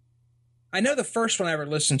know the first one I ever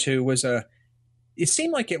listened to was it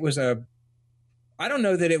seemed like it was I don't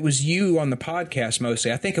know that it was you on the podcast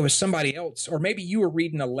mostly. I think it was somebody else, or maybe you were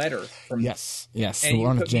reading a letter from. Yes, the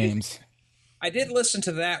one with James. I did listen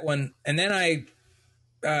to that one, and then I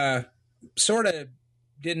sort of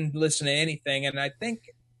didn't listen to anything, and I think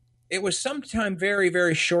it was sometime very,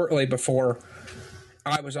 very shortly before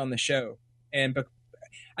I was on the show. And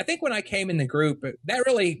I think when I came in the group, that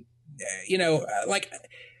really,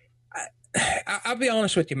 I'll be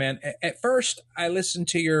honest with you, man. At first, I listened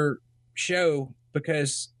to your show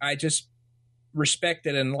because I just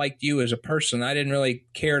respected and liked you as a person. I didn't really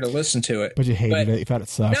care to listen to it. But you hated it. You thought it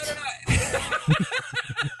sucked.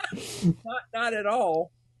 No. Not at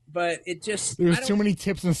all. But it just... There was too many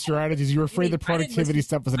tips and strategies. You were afraid the productivity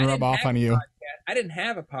stuff was going to rub off on you. I didn't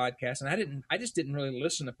have a podcast, and I just didn't really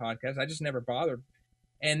listen to podcasts. I just never bothered.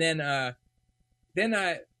 And then I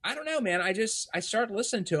don't know, man. I started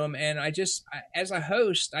listening to them, and as a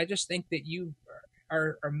host, I just think that you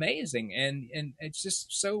are amazing, and it's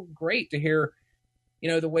just so great to hear,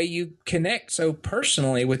 the way you connect so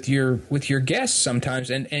personally with your guests sometimes,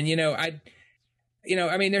 and I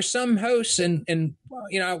mean, there's some hosts, and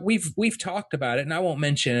we've talked about it, and I won't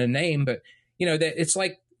mention a name, but that it's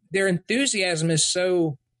like their enthusiasm is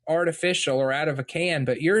so artificial or out of a can,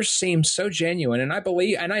 but yours seems so genuine. And I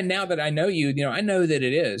believe, now that I know you, I know that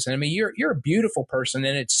it is. And I mean, you're a beautiful person,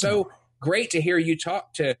 and it's so great to hear you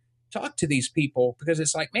talk to these people, because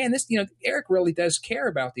it's like, man, this, Eric really does care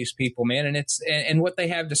about these people, man. And and what they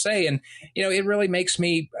have to say. And, it really makes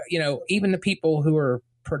me, even the people who are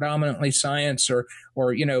predominantly science or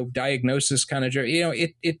diagnosis kind of,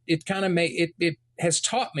 it kind of it has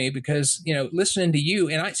taught me, because, listening to you,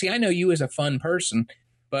 and I know you as a fun person,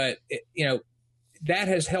 but that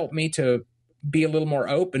has helped me to be a little more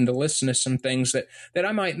open to listen to some things that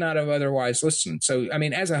I might not have otherwise listened. So, I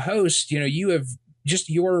mean, as a host, you have just,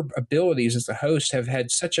 your abilities as a host have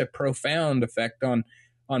had such a profound effect on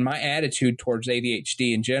my attitude towards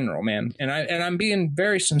ADHD in general, man. And I'm being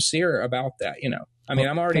very sincere about that. I mean,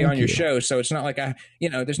 I'm already on your show, so it's not like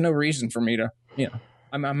there's no reason for me to, I'm here.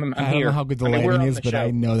 I don't know how good the lighting is, but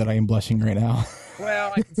I know that I am blushing right now.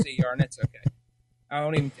 Well, I can see you are, and it's okay.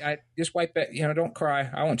 I just wipe it. Don't cry.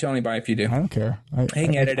 I won't tell anybody if you do. I don't care. I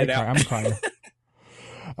can edit it out. I'm a crier.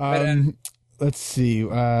 Let's see.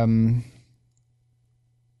 I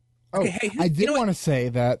did want to say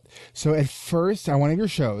that. So at first, on one of your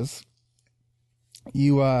shows,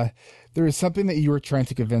 there was something that you were trying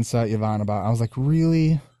to convince Yvonne about. I was like,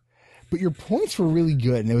 really? But your points were really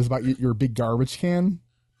good, and it was about your big garbage can.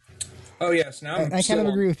 Oh yes, now I kind of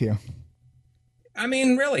agree with you. I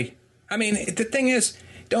mean, really. I mean, the thing is,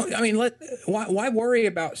 why worry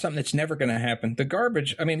about something that's never going to happen? The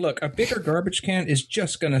garbage, I mean, look, a bigger garbage can is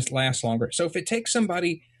just going to last longer. So if it takes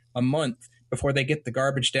somebody a month before they get the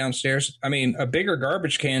garbage downstairs, I mean, a bigger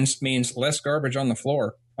garbage can means less garbage on the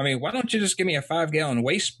floor. I mean, why don't you just give me a 5-gallon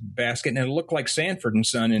waste basket and it'll look like Sanford and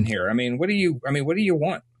Son in here? I mean, what do you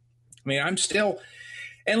want? I mean, I'm still...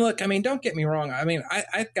 And look, I mean, don't get me wrong. I mean,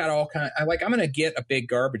 I've got all kind of, I'm going to get a big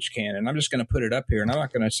garbage can, and I'm just going to put it up here, and I'm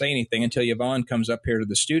not going to say anything until Yvonne comes up here to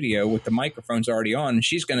the studio with the microphones already on, and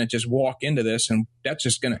she's going to just walk into this, and that's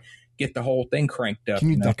just going to get the whole thing cranked up.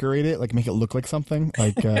 Can you decorate it, like make it look like something,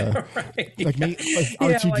 like right. like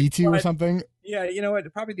R2D2 or something? Yeah, you know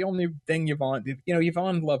what? Probably the only thing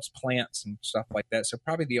Yvonne loves plants and stuff like that, so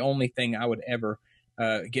probably the only thing I would ever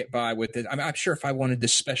get by with it. I'm sure if I wanted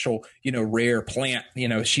this special, rare plant,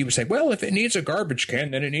 she would say, well, if it needs a garbage can,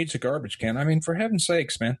 then it needs a garbage can. I mean, for heaven's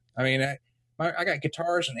sakes, man. I mean, I got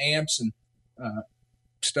guitars and amps and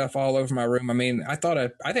stuff all over my room. I mean, I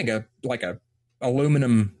think a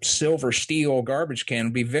aluminum, silver, steel garbage can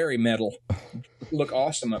would be very metal. Look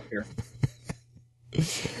awesome up here.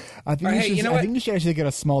 I think you should actually get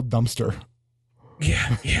a small dumpster.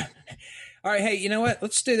 Yeah. All right, hey, you know what?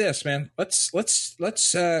 Let's do this, man. Let's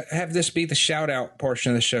have this be the shout out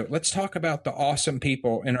portion of the show. Let's talk about the awesome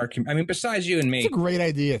people in our community. I mean, besides you and me, It's a great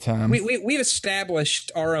idea, Tom. we've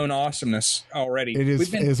established our own awesomeness already. It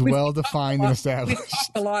is well defined and established. We've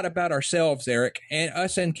talked a lot about ourselves, Eric, and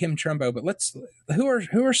us and Kim Trumbo. But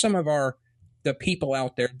who are some of the people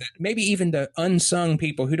out there that maybe even the unsung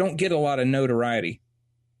people who don't get a lot of notoriety?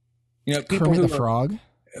 You know, people Kermit the Frog.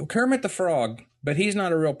 Kermit the Frog, but he's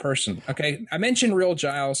not a real person. Okay, I mentioned Real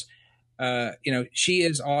Giles. She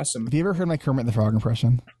is awesome. Have you ever heard my Kermit the Frog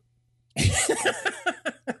impression?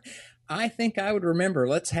 I think I would remember.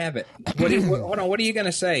 Let's have it. Hold on. What are you going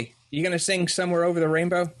to say? You going to sing Somewhere Over the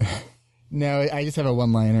Rainbow? No, I just have a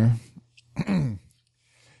one-liner. Kermit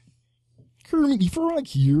the Frog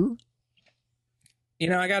here. You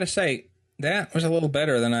know, I got to say, that was a little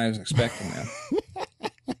better than I was expecting, man.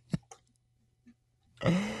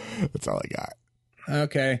 That's all I got.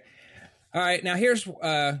 Okay. All right. Now here's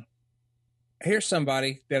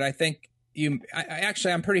somebody that I think I'm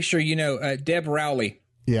pretty sure you know, Deb Rowley.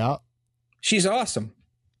 Yeah. She's awesome.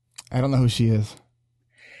 I don't know who she is.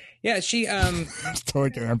 Yeah, she I'm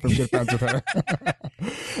totally kidding. I'm pretty good friends with her.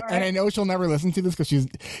 And I know she'll never listen to this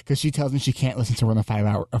because she tells me she can't listen to more than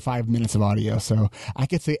 5 minutes of audio. So I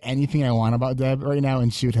could say anything I want about Deb right now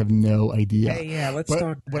and she would have no idea. Hey, yeah, let's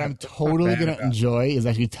talk. What I'm totally going to enjoy is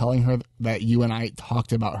actually telling her that you and I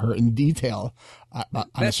talked about her in detail on the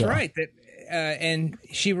show. That's right. And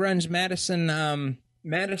she runs Madison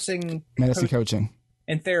Coaching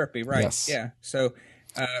and Therapy, right? Yes. Yeah. So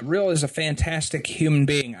Real is a fantastic human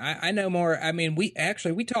being. I know more. I mean, we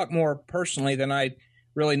talk more personally than I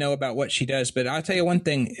really know about what she does. But I'll tell you one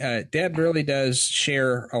thing, Deb really does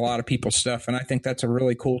share a lot of people's stuff. And I think that's a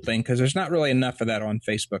really cool thing because there's not really enough of that on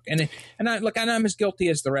Facebook. And I'm as guilty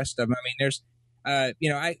as the rest of them. I mean, there's, I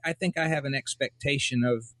think I have an expectation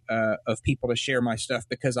of people to share my stuff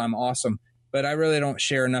because I'm awesome. But I really don't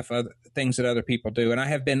share enough of things that other people do. And I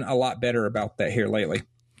have been a lot better about that here lately.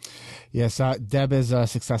 Yes, Deb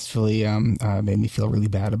has successfully made me feel really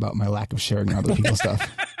bad about my lack of sharing other people's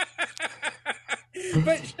stuff.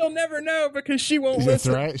 But she'll never know because she won't That's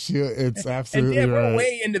listen. right. It's absolutely and Deb, right. we're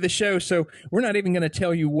way into the show, so we're not even going to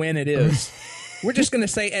tell you when it is. We're just going to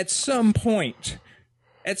say at some point.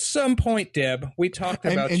 At some point, Deb, we talked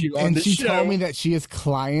about you on the show. And she told me that she has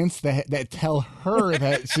clients that tell her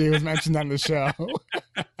that she was mentioned on the show.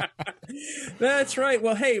 That's right.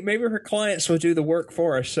 Well, hey, maybe her clients will do the work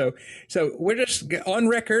for us. So we're just on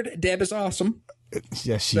record. Deb is awesome.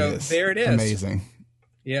 Yes, she is. There it is. Amazing.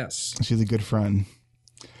 Yes. She's a good friend.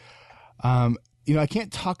 I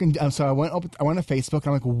can't talk. So I went to Facebook and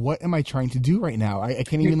I'm like, what am I trying to do right now? I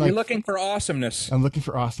can't even You're looking for awesomeness. I'm looking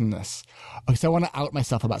for awesomeness. Okay, so I want to out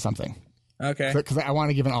myself about something. Okay. Because I want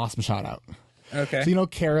to give an awesome shout out. Okay. So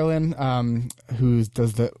Carolyn, who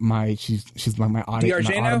does she's my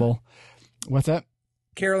Audible. What's that?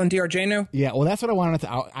 Carolyn DiArgento? Yeah, well, that's what I wanted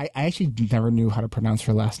to out. I actually never knew how to pronounce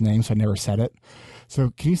her last name, so I never said it. So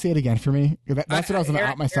can you say it again for me? That's what I was going to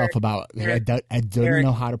out myself about. I don't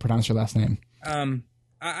know how to pronounce her last name.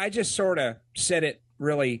 I just sort of said it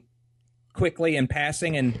really quickly in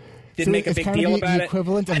passing and didn't make a big deal about it. The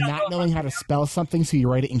equivalent of not knowing how to spell something, so you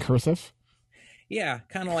write it in cursive? Yeah,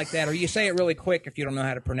 kind of like that. Or you say it really quick if you don't know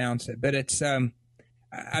how to pronounce it. But it's, D'Argenio?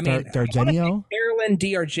 Carolyn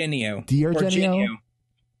DiArgenio. DiArgenio?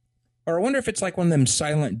 Or I wonder if it's like one of them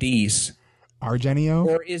silent D's. Argenio?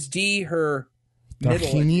 Or is D her middle?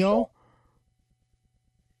 D'Argenio?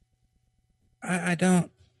 I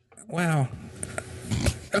don't. Wow.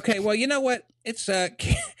 Okay, well, you know what? It's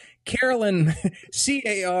Carolyn,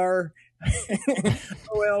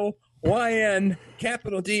 CAROLYN,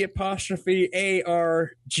 capital D apostrophe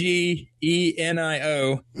ARGENIO.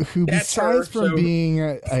 Who, besides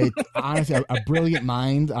being honestly a brilliant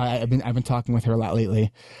mind, I've been talking with her a lot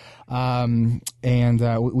lately, and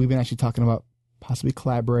we've been actually talking about possibly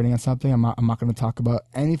collaborating on something. I'm not going to talk about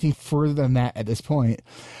anything further than that at this point.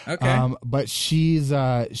 Okay. But she's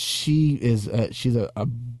a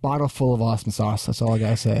bottle full of awesome sauce. That's all I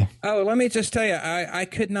gotta say. Oh, let me just tell you, I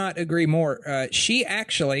could not agree more. She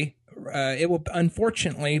actually, it will.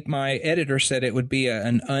 Unfortunately, my editor said it would be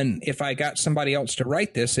if I got somebody else to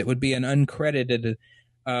write this, it would be an uncredited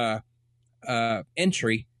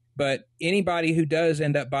entry. But anybody who does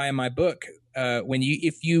end up buying my book,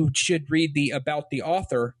 if you should read the about the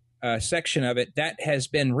author section of it, that has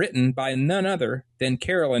been written by none other than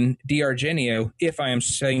Carolyn DiArgenio, if I am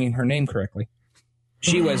saying her name correctly.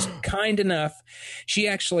 She was kind enough. She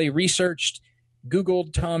actually researched,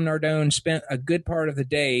 Googled Tom Nardone, spent a good part of the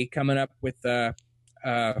day coming up with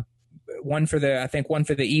one for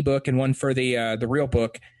the ebook and one for the real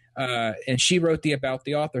book. and she wrote the about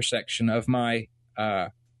the author section of my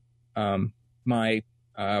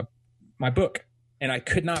my book, and I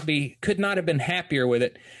could not have been happier with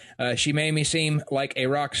it. She made me seem like a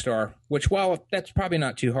rock star, which, while that's probably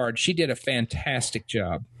not too hard, she did a fantastic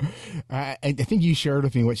job. I think you shared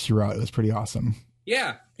with me what she wrote. It was pretty awesome.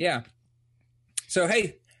 Yeah. So,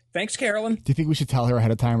 hey, thanks, Carolyn. Do you think we should tell her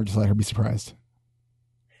ahead of time or just let her be surprised?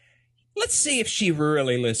 Let's see if she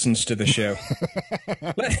really listens to the show.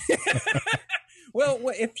 Well,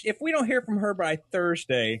 if we don't hear from her by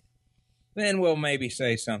Thursday, then we'll maybe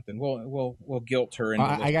say something. We'll guilt her into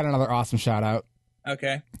I got another awesome shout out.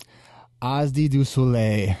 Okay. Ozzy du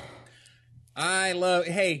Soleil. I love.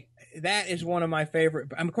 Hey, that is one of my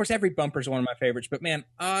favorite. Of course, every bumper is one of my favorites. But man,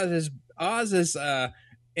 Oz's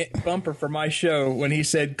bumper for my show when he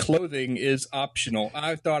said clothing is optional.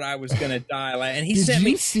 I thought I was going to die. And he sent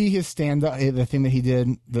me. Did you see his stand up? The thing that he did.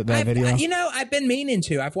 That video. I've been meaning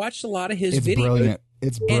to. I've watched a lot of his videos. Brilliant.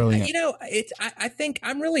 It's brilliant. And, I think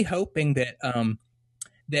I'm really hoping that.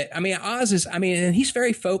 Oz is. And he's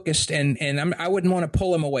very focused, and I wouldn't want to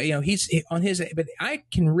pull him away. He's on his. But I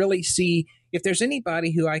can really see if there's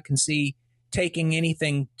anybody who I can see taking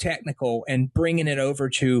anything technical and bringing it over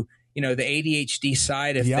to the ADHD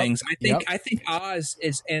side of things. I think Oz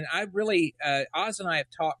is, and I really Oz and I have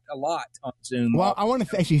talked a lot on Zoom. Well, I want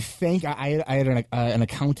to actually thank. I had an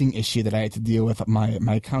accounting issue that I had to deal with.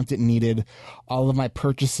 My accountant needed all of my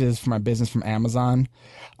purchases for my business from Amazon,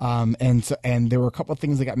 and there were a couple of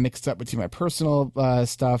things that got mixed up between my personal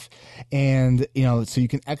stuff, and so you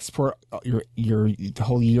can export the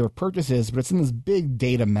whole year of purchases, but it's in this big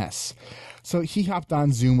data mess. So he hopped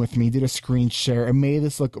on Zoom with me, did a screen share, and made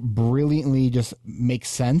this look brilliantly just make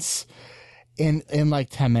sense in like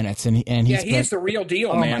 10 minutes. And he is the real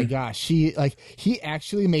deal, man. Oh my gosh, he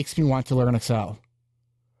actually makes me want to learn Excel.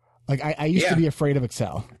 Like I used to be afraid of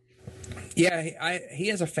Excel. Yeah, he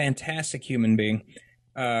is a fantastic human being.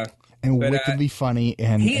 And wickedly funny.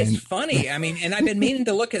 And he is funny. And I've been meaning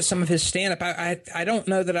to look at some of his stand-up. I don't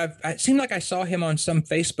know that it seemed like I saw him on some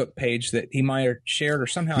Facebook page that he might have shared or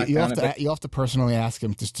somehow. You'll have to personally ask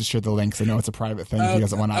him to share the links. I know it's a private thing. He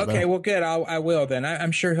doesn't want out there. Okay, well, good. I will then.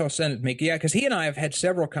 I'm sure he'll send it to me. Yeah, because he and I have had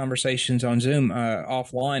several conversations on Zoom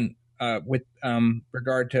offline with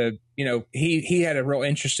regard to, he had a real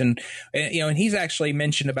interest in, and he's actually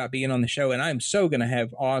mentioned about being on the show, and I'm so going to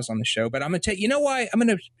have Oz on the show. But I'm going to tell you, why?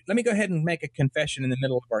 Let me go ahead and make a confession in the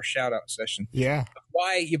middle of our shout out session. Yeah.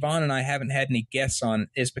 Why Yvonne and I haven't had any guests on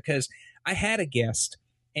is because I had a guest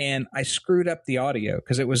and I screwed up the audio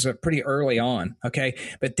because it was pretty early on. Okay.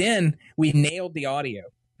 But then we nailed the audio.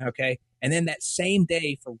 Okay. And then that same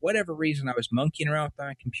day, for whatever reason, I was monkeying around with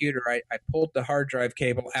my computer. I pulled the hard drive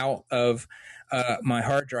cable out of my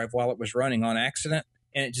hard drive while it was running on accident,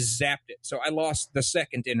 and it just zapped it. So I lost the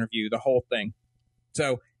second interview, the whole thing.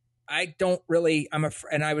 So I don't really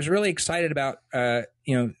and I was really excited about,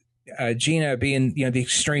 Gina being, the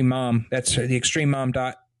Extreme Mom. That's the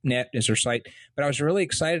extrememom.net is her site. But I was really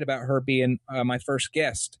excited about her being my first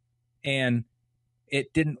guest. And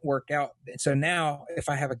it didn't work out. So now if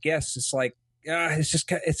I have a guest, it's like,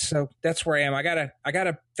 so that's where I am. I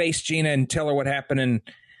gotta face Gina and tell her what happened. And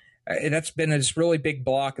that's been this really big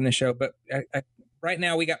block in the show. But right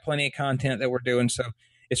now we got plenty of content that we're doing. So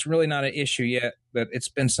it's really not an issue yet, but it's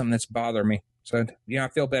been something that's bothered me. So, I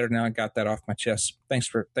feel better now. I got that off my chest. Thanks,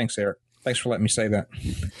 Eric. Thanks for letting me say that.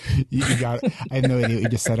 You got it. I had no idea what you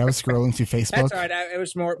just said. I was scrolling through Facebook. That's all right. It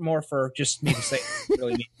was more for just me to say.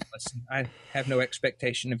 Really need to listen. I have no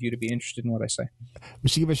expectation of you to be interested in what I say. We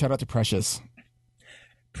should give a shout out to Precious.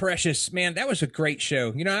 Precious, man, that was a great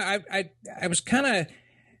show. I was kind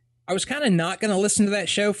of not going to listen to that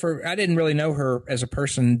show I didn't really know her as a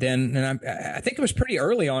person then, and I think it was pretty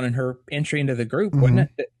early on in her entry into the group,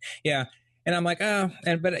 wasn't it? Yeah. And I'm like,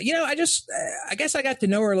 but I guess I got to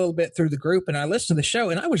know her a little bit through the group, and I listened to the show,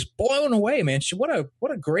 and I was blown away, man. What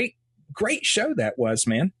a great show that was,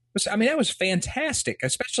 man. That was fantastic,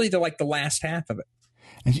 especially the last half of it.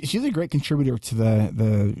 And she's a great contributor to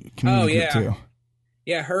the community group too.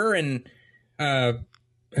 Yeah, her and I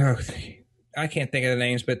can't think of the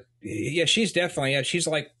names, but yeah, she's definitely she's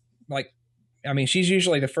she's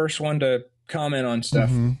usually the first one to comment on stuff.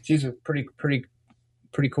 Mm-hmm. She's a pretty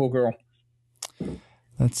cool girl.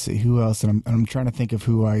 Let's see who else, and I'm trying to think of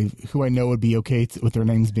who I know would be okay with their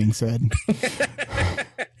names being said.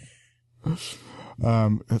 So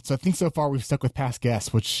I think so far we've stuck with past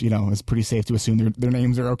guests, which is pretty safe to assume their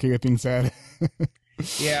names are okay with being said.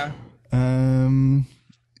 Yeah.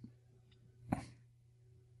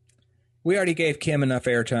 We already gave Kim enough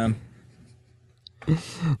airtime. We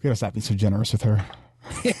gotta stop being so generous with her.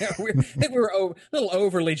 Yeah, I think we were a little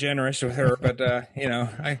overly generous with her, but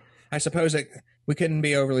I suppose we couldn't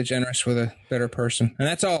be overly generous with a better person, and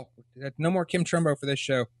that's all. No more Kim Trumbo for this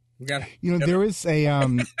show. We got. There was a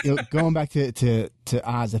going back to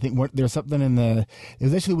Oz. I think there was something it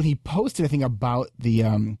was actually when he posted, I think, about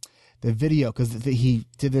the video, because he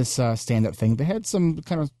did this stand up thing. They had some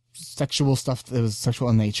kind of sexual stuff that was sexual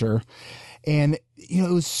in nature. And, it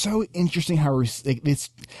was so interesting how this,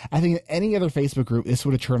 I think in any other Facebook group, this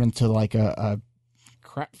would have turned into like a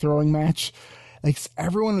crap throwing match. Like,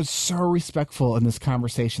 everyone was so respectful in this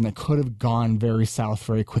conversation that could have gone very south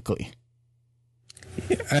very quickly.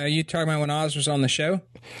 You talking about when Oz was on the show?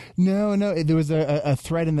 No. There was a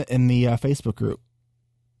thread in the Facebook group.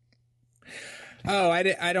 Oh,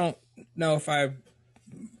 I don't know if I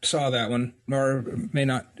saw that one, or may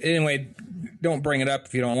not. Anyway, don't bring it up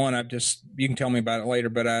if you don't want. You can tell me about it later.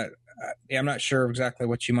 But I'm not sure exactly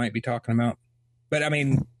what you might be talking about. But I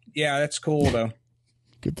mean, yeah, that's cool though.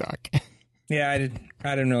 Good talk. Yeah, I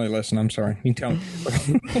didn't really listen. I'm sorry. You can tell me.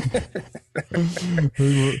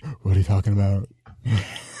 What are you talking about?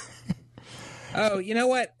 Oh, you know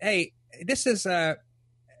what? Hey, this is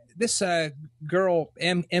this girl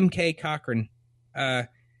MK Cochran.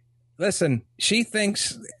 Listen, she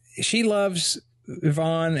thinks she loves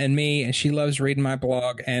Yvonne and me, and she loves reading my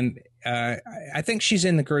blog, and I think she's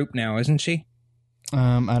in the group now, isn't she?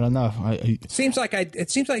 I don't know. It seems like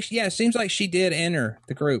she did enter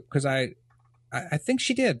the group, because I think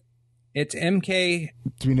she did. It's MK.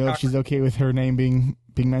 Do we know if she's okay with her name being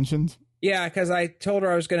mentioned? Yeah, because I told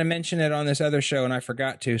her I was going to mention it on this other show, and I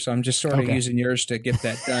forgot to. So I'm just sort of using yours to get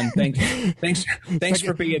that done. Thanks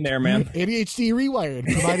for being there, man. ADHD Rewired,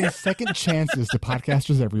 providing second chances to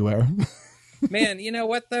podcasters everywhere. Man, you know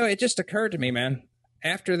what though? It just occurred to me, man.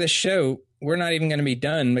 After this show, we're not even going to be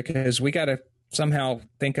done, because we got to somehow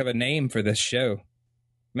think of a name for this show.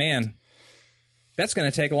 Man, that's going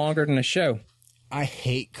to take longer than a show. I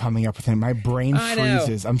hate coming up with it. My brain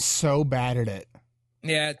freezes. I'm so bad at it.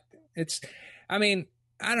 Yeah. I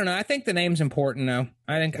don't know. I think the name's important though.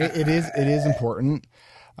 I think it is important.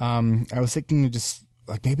 I was thinking of just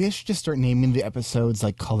like, maybe I should just start naming the episodes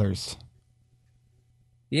like colors.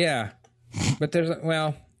 Yeah. But this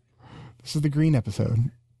is the green episode.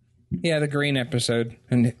 Yeah, the green episode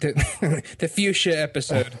and the fuchsia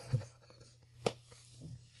episode.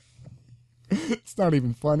 It's not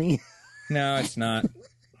even funny. No, it's not.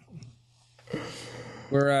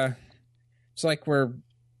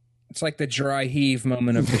 It's like the dry heave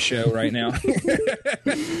moment of the show right now.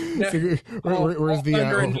 Where's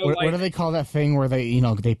what do they call that thing where they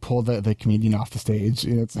they pull the comedian off the stage?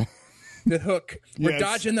 It's the hook. We're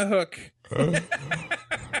dodging the hook.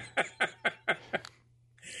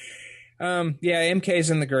 Yeah, MK's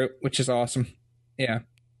in the group, which is awesome. Yeah.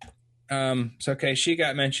 So okay, she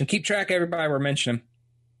got mentioned. Keep track of everybody we're mentioning.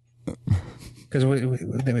 Because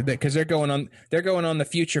they're going on the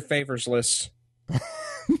future favors list.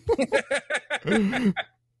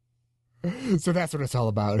 So that's what it's all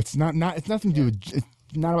about. It's it's nothing to do with, it's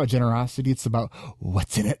not about generosity. It's about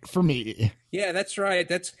what's in it for me. Yeah, that's right.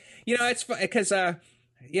 That's it's because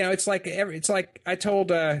it's like I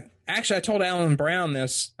told Alan Brown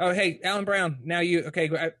this. Oh, hey, Alan Brown. Now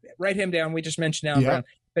write him down. We just mentioned Alan Brown.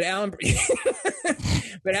 But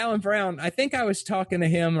Alan Brown, I think I was talking to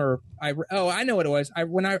him, I know what it was.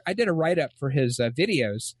 When I did a write-up for his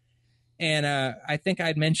videos, and I think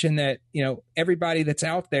I'd mentioned that, everybody that's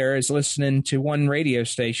out there is listening to one radio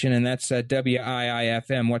station, and that's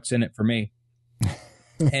WIIFM, What's in It for Me.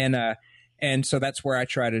 And so that's where I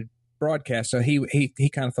try to broadcast. So he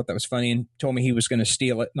kind of thought that was funny and told me he was going to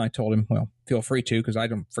steal it. And I told him, well, feel free to, because I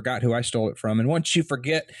forgot who I stole it from. And once you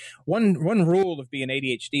forget, one rule of being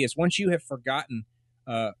ADHD is once you have forgotten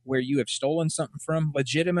where you have stolen something from,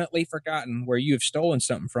 legitimately forgotten where you have stolen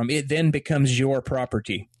something from, it then becomes your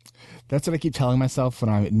property. That's what I keep telling myself when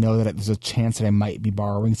I know that there's a chance that I might be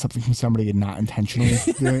borrowing something from somebody and not intentionally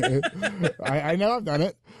doing it. I know I've done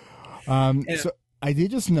it. So I did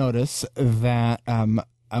just notice that I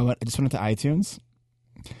just went into iTunes,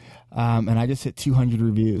 and I just hit 200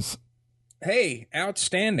 reviews. Hey,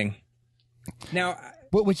 outstanding! Now,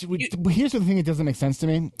 here's the thing that doesn't make sense to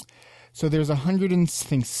me. So there's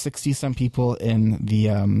 160 some people in the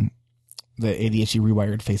ADHD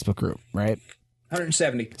Rewired Facebook group, right?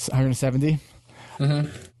 170. 170.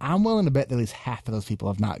 Mm-hmm. I'm willing to bet that at least half of those people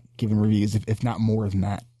have not given reviews, if not more than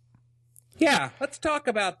that. Yeah, let's talk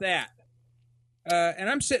about that. And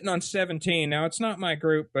I'm sitting on 17 now. It's not my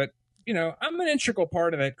group, but I'm an integral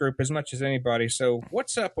part of that group as much as anybody. So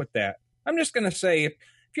what's up with that? I'm just going to say, if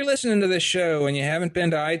you're listening to this show and you haven't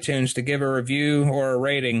been to iTunes to give a review or a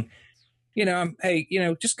rating, hey,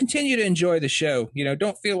 just continue to enjoy the show.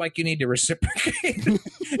 Don't feel like you need to reciprocate.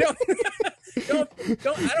 don't,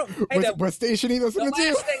 I don't. Hey, what station are you listening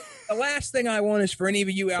to? The last thing I want is for any of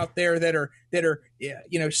you out there that are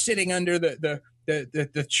sitting under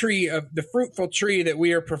the tree of the fruitful tree that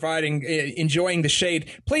we are providing, enjoying the shade.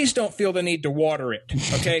 Please don't feel the need to water it.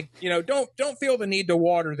 Okay, don't feel the need to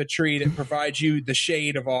water the tree that provides you the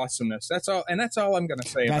shade of awesomeness. That's all, and that's all I'm going to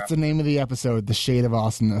say. That's the name of the episode, The Shade of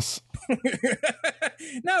Awesomeness.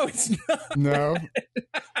 No, it's not. No,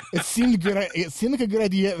 it seemed good. It seemed like a good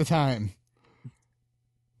idea at the time.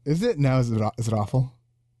 Is it? No, is it awful?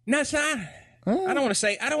 No, it's not. I don't want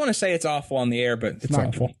to say it's awful on the air, but it's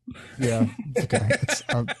awful. Yeah, it's okay.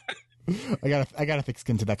 I gotta thick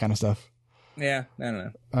skin to that kind of stuff. Yeah, I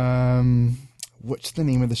don't know. What's the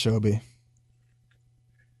name of the show be?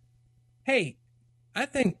 Hey, I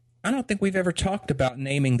don't think we've ever talked about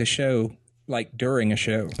naming the show like during a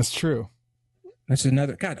show. That's true. That's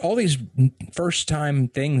another all these first time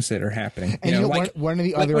things that are happening. And one of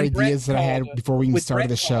the other ideas that I had before we even started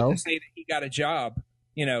the show, to say that he got a job,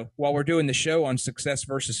 while we're doing the show on success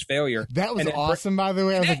versus failure. That was awesome, by the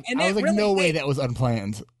way. I was like, no way that was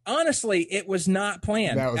unplanned. Honestly, it was not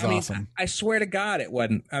planned. That was awesome. I swear to God, it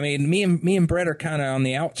wasn't. I mean, me and Brett are kind of on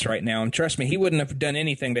the outs right now, and trust me, he wouldn't have done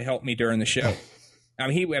anything to help me during the show.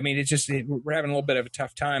 It's just we're having a little bit of a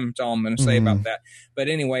tough time. That's all I'm going to say about that. But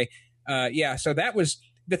anyway, so that was.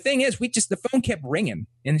 The thing is, the phone kept ringing,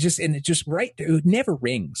 and it never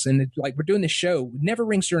rings. And we're doing this show, it never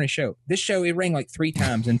rings during a show. This show, it rang like 3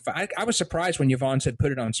 times, and I was surprised when Yvonne said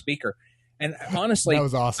put it on speaker. And honestly, that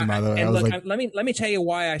was awesome. By the way, let me tell you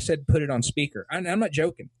why I said put it on speaker. I'm not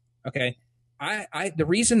joking. Okay, the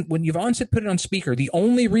reason when Yvonne said put it on speaker, the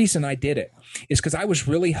only reason I did it is because I was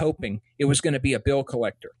really hoping it was going to be a bill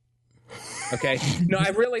collector. Okay, no, I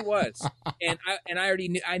really was, and I already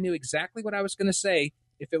knew exactly what I was going to say.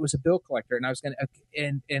 If it was a bill collector, and I was going to,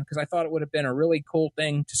 and because I thought it would have been a really cool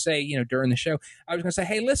thing to say, during the show, I was going to say,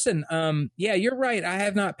 hey, listen, yeah, you're right. I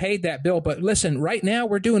have not paid that bill, but listen, right now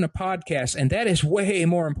we're doing a podcast, and that is way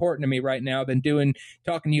more important to me right now than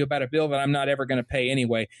talking to you about a bill that I'm not ever going to pay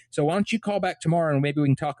anyway. So why don't you call back tomorrow, and maybe we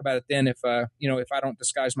can talk about it then if I don't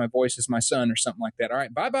disguise my voice as my son or something like that. All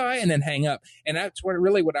right, bye-bye, and then hang up. And that's what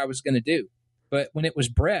I was going to do. But when it was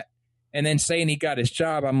Brett and then saying he got his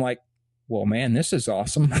job, I'm like, well, man, this is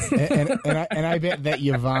awesome. and I bet that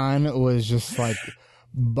Yvonne was just like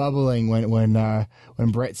bubbling when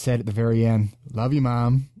Brett said at the very end, "Love you,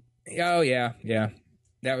 Mom." Oh yeah,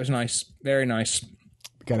 that was nice, very nice.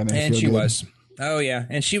 And she was. Oh yeah,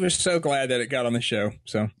 and she was so glad that it got on the show.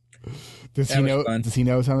 So does he know? Does he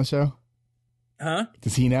know it's on the show? Huh?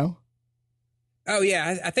 Does he know? Oh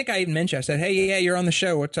yeah, I think I even mentioned. I said, "Hey, yeah, you're on the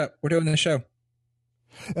show. What's up? We're doing the show."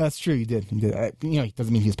 That's true. You did. It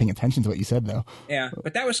doesn't mean he was paying attention to what you said, though. Yeah,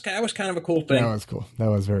 but that was kind of a cool thing. That was cool. That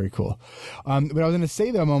was very cool. What I was going to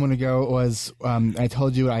say though a moment ago was I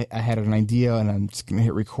told you I had an idea and I'm just going to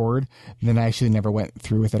hit record. And then I actually never went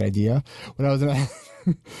through with that idea. What I was going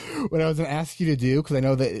to ask you to do, because I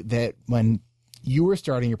know that when you were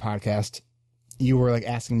starting your podcast, you were like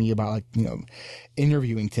asking me about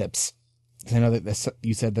interviewing tips. I know that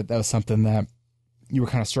you said that was something that you were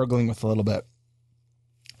kind of struggling with a little bit.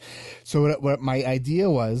 So what my idea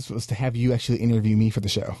was to have you actually interview me for the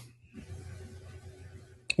show.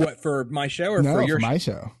 What, for my show or for your show? No, for my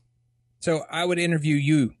show. So I would interview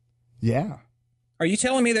you. Yeah. Are you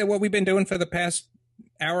telling me that what we've been doing for the past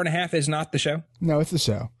hour and a half is not the show? No, it's the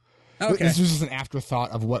show. Okay. This was just an afterthought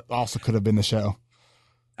of what also could have been the show.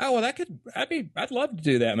 Oh, well, I'd love to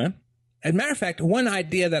do that, man. As a matter of fact, one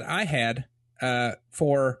idea that I had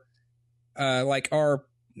for our,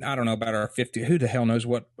 I don't know about our 50th, who the hell knows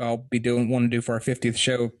what I'll be want to do for our 50th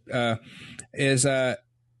show, is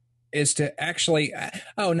to actually,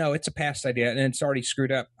 oh no, it's a past idea and it's already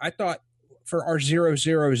screwed up. I thought for our 000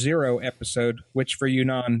 episode, which for you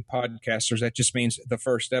non-podcasters, that just means the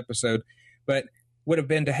first episode, but would have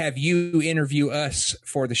been to have you interview us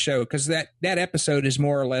for the show, because that episode is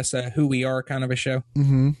more or less a who we are kind of a show.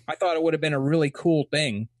 Mm-hmm. I thought it would have been a really cool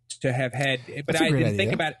thing to have had, but I didn't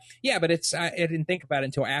think about it. Yeah, but I didn't think about it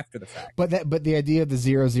until after the fact. But the idea of the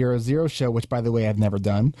 000 show, which by the way I've never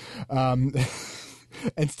done, and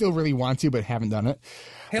still really want to, but haven't done it.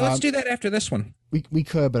 Hey, let's do that after this one. We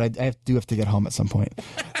could, but I do have to get home at some point.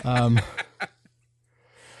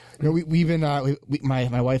 We've been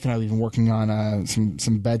my wife and I have been working on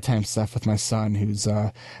some bedtime stuff with my son, who's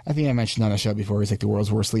I think I mentioned on the show before, he's like the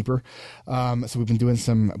world's worst sleeper. So we've been doing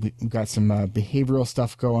we've got some behavioral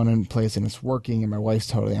stuff going in place, and it's working, and my wife's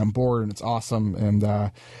totally on board, and it's awesome. And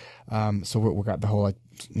so we got the whole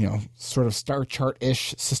sort of star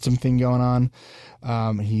chart-ish system thing going on.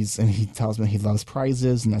 He tells me he loves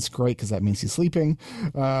prizes, and that's great because that means he's sleeping,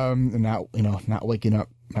 and not waking up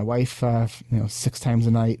my wife, 6 times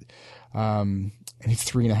a night. And he's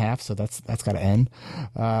 3.5, so that's got to end.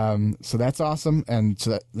 So that's awesome, and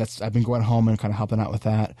so I've been going home and kind of helping out with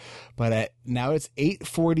that. But now it's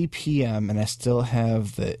 8:40 p.m. and I still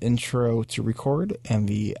have the intro to record and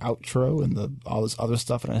the outro and all this other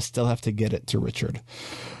stuff, and I still have to get it to Richard.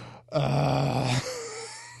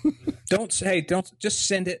 Don't just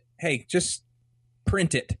send it. Hey, just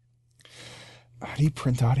print it. How do you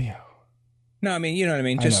print audio? No, I mean, you know what I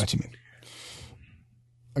mean. I know what you mean.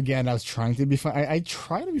 Again, I was trying to be funny. I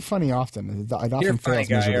try to be funny often. You're a funny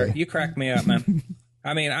guy, Eric. You crack me up, man.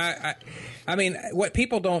 I mean, what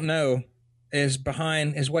people don't know is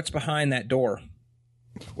what's behind that door.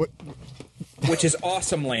 What? Which is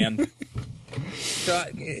awesome land. So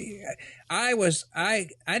I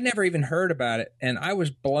never even heard about it, and I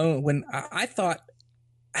was blown when I thought,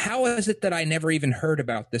 how is it that I never even heard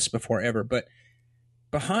about this before ever? But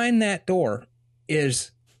behind that door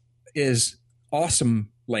is awesome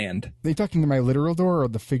land. Are you talking to my literal door or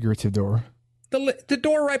the figurative door? The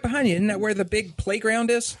door right behind you. Isn't that where the big playground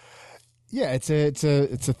is? Yeah, it's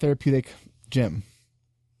a therapeutic gym.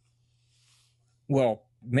 Well,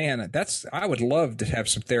 man, I would love to have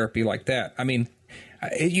some therapy like that. I mean,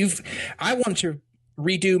 I want to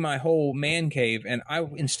redo my whole man cave, and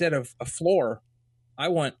instead of a floor, I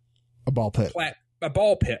want a ball pit. A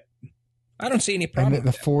ball pit. I don't see any problem. And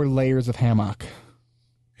the 4 layers of hammock.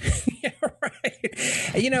 Yeah,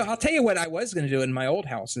 right. I'll tell you what I was going to do in my old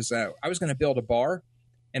house is I was going to build a bar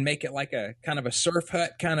and make it like a kind of a surf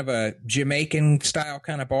hut, kind of a Jamaican style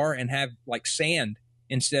kind of bar, and have like sand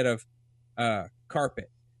instead of carpet.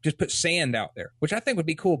 Just put sand out there, which I think would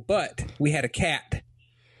be cool. But we had a cat.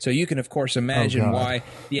 So you can, of course, imagine why.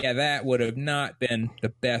 Yeah, that would have not been the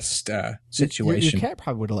best situation. Your cat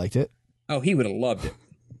probably would have liked it. Oh, he would have loved it.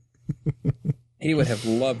 He would have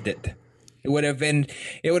loved it. It would have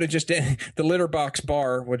just, the litter box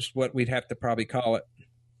bar was what we'd have to probably call it.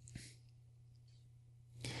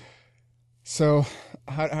 So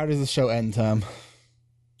how does the show end, Tom?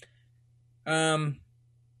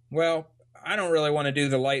 Well, I don't really want to do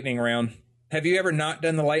the lightning round. Have you ever not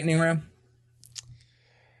done the lightning round?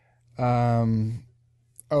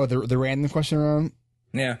 The random question round?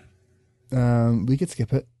 Yeah. We could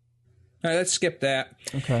skip it. All right, let's skip that.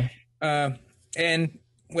 Okay. And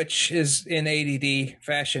which is in ADD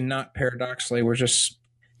fashion, not paradoxically. We're just,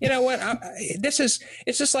 you know what?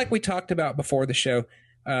 It's just like we talked about before the show,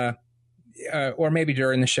 or maybe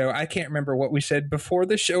during the show. I can't remember what we said before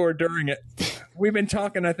the show or during it. We've been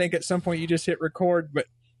talking. I think at some point you just hit record, but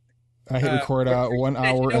I hit record 1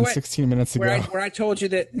 hour and 16 minutes ago. Where I told you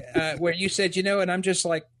that, where you said, and I'm just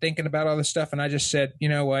like thinking about all this stuff, and I just said, you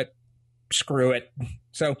know what? Screw it.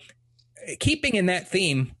 So keeping in that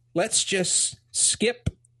theme, let's just skip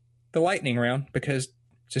the lightning round, because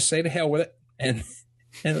just say to hell with it, and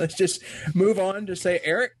let's just move on to say,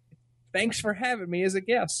 Eric, thanks for having me as a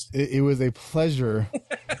guest. It was a pleasure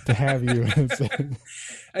to have you.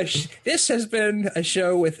 This has been a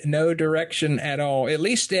show with no direction at all. At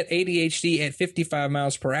least at ADHD at 55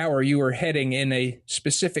 miles per hour, you were heading in a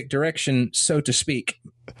specific direction, so to speak.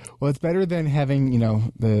 Well, it's better than having,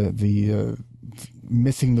 the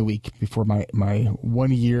missing the week before my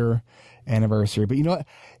 1 year anniversary. But you know what?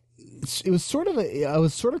 I was sort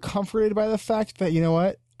of comforted by the fact that, you know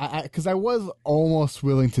what? Because I was almost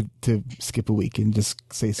willing to skip a week and just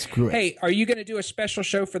say screw it. Hey, are you going to do a special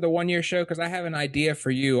show for the 1 year show? Because I have an idea for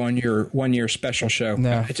you on your 1 year special show.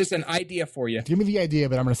 No, it's just an idea for you. Give me the idea,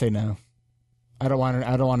 but I'm going to say no. I don't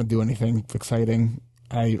want to do anything exciting.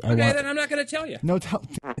 Then I'm not going to tell you. No,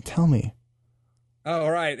 tell me. Oh,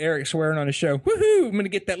 all right. Eric swearing on the show. Woohoo! I'm going to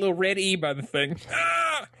get that little red E by the thing.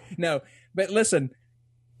 No, but listen,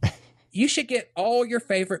 you should get all your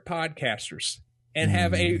favorite podcasters and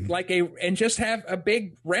have just have a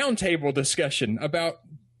big roundtable discussion about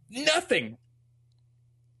nothing.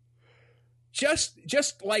 Just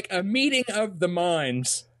like a meeting of the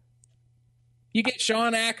minds. You get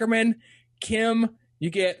Sean Ackerman, Kim, you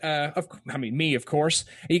get me, of course.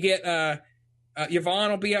 You get Yvonne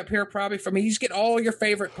will be up here probably for me. You just get all your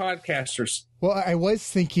favorite podcasters. Well, I was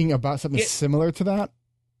thinking about something similar to that.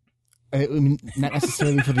 I mean, not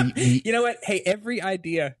necessarily for the... You know what? Hey, every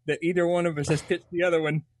idea that either one of us has pitched the other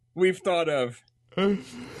one, we've thought of.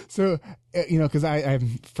 So, because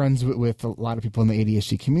I'm friends with a lot of people in the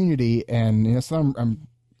ADHD community, and some I'm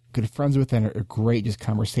good friends with and are great just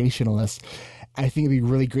conversationalists. I think it'd be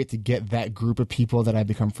really great to get that group of people that I've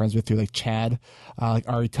become friends with through, like Chad, like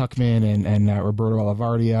Ari Tuckman and Roberto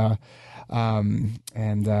Alavardia,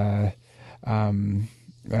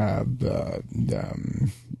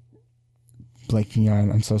 blanking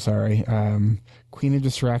on. I'm so sorry. Queen of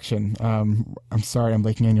Distraction. I'm sorry, I'm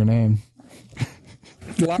blanking on your name.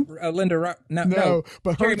 Linda. No,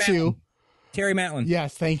 but Terry her too. Terry Matlin.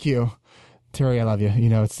 Yes, thank you, Terry. I love you. You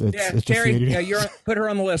know, it's Terry. just Put her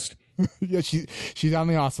on the list. Yeah, she's on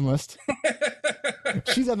the awesome list.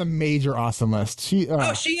 She's on the major awesome list. She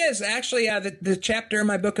is actually the chapter in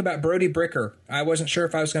my book about Brody Bricker. I wasn't sure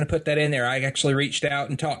if I was going to put that in there. I actually reached out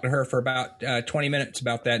and talked to her for about 20 minutes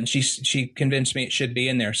about that, and she convinced me it should be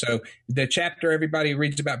in there. So the chapter everybody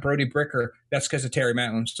reads about Brody Bricker, that's because of Terry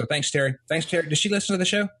Matlin. So thanks, Terry. Does she listen to the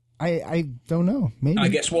show? I don't know. Maybe. I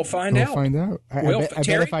guess we'll find out. I bet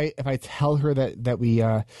if I tell her that we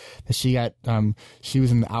that she got she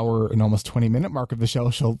was in the hour and almost 20-minute mark of the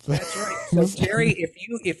show, she'll. That's right. So Terry,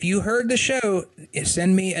 if you heard the show,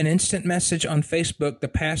 send me an instant message on Facebook. The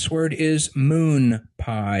password is moon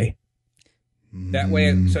pie. That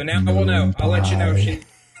way, so now I will know. I'll let you know if she.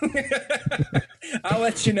 I'll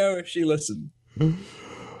let you know if she listened.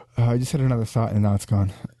 I just had another thought and now it's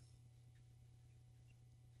gone.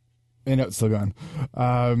 I know it's still gone.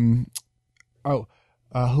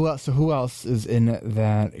 Who else? So who else is in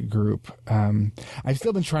that group? I've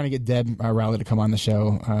still been trying to get Deb Rowley to come on the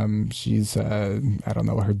show. She's I don't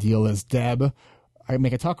know what her deal is. Deb, I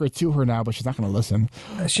make a talker to her now, but she's not going to listen.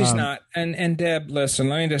 She's not. And Deb, listen.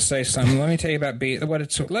 Let me just say something. Let me tell you about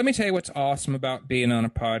Let me tell you what's awesome about being on a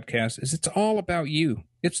podcast is it's all about you.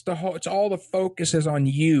 It's all the focus is on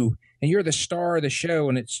you, and you're the star of the show,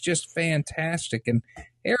 and it's just fantastic. And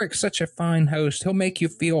Eric's such a fine host. He'll make you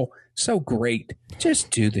feel so great.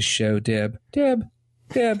 Just do the show, Deb. Deb,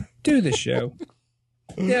 do the show.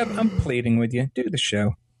 Deb, I'm pleading with you. Do the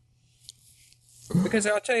show. Because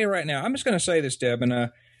I'll tell you right now, I'm just going to say this, Deb, and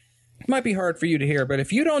it might be hard for you to hear, but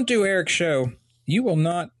if you don't do Eric's show, you will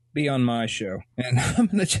not be on my show. And I'm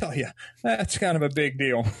going to tell you, that's kind of a big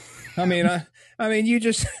deal. I mean,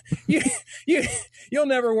 you'll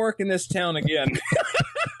never work in this town again.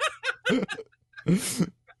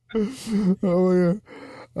 Oh yeah.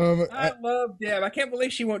 I love Deb. I can't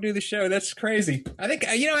believe she won't do the show. That's crazy. I think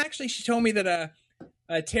actually she told me that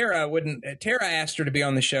Tara wouldn't. Tara asked her to be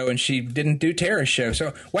on the show, and she didn't do Tara's show.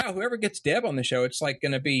 So wow, whoever gets Deb on the show, it's like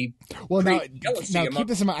going to be now keep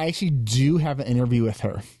this in mind. I actually do have an interview with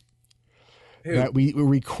her. Who? That we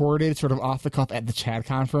recorded sort of off the cuff at the Chad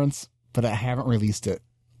conference, but I haven't released it.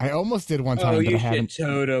 I almost did one time, but I haven't.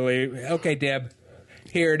 Totally. Okay, Deb.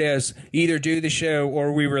 Here it is. Either do the show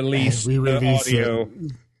or we release the audio.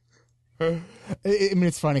 I mean,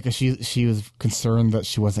 it's funny because she was concerned that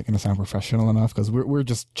she wasn't going to sound professional enough because we're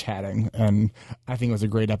just chatting, and I think it was a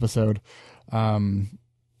great episode. And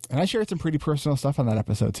I shared some pretty personal stuff on that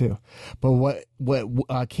episode too. But what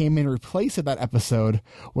came in replace of that episode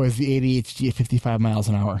was the ADHD at 55 miles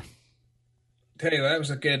an hour. Tell you, that was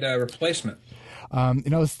a good replacement.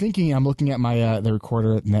 And I was thinking, I'm looking at my the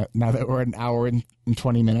recorder now that we're at an hour and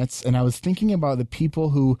 20 minutes, and I was thinking about the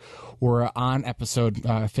people who were on episode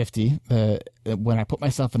 50 when I put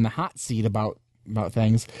myself in the hot seat about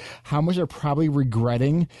things, how much they're probably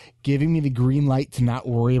regretting giving me the green light to not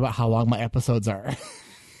worry about how long my episodes are.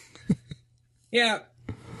 Yeah.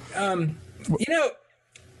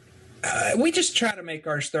 We just try to make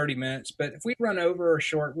ours 30 minutes, but if we run over or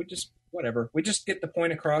short, we just get the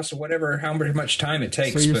point across or how much time it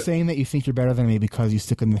takes. So you're saying that you think you're better than me because you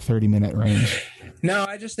stick in the 30-minute range? No,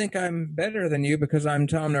 I just think I'm better than you because I'm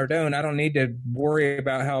Tom Nardone. I don't need to worry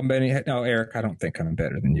about how many. No, Eric, I don't think I'm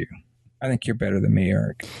better than you. I think you're better than me,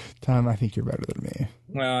 Eric. Tom, I think you're better than me.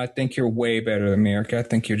 Well, I think you're way better than me, Eric. I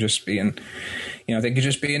think you're just being, a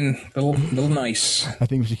little nice. I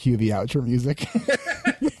think we should cue the outro music.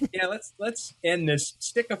 Yeah, let's end this.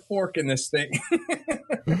 Stick a fork in this thing.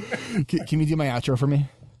 Can you do my outro for me?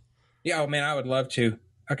 Yeah, man, I would love to.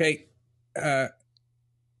 Okay.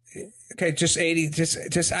 Just 80.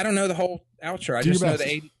 Just I don't know the whole outro. I just know the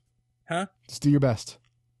 80. Huh? Just do your best.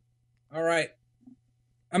 All right.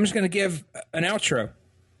 I'm just going to give an outro.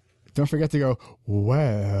 Don't forget to go,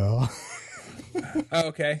 well.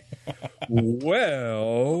 Okay.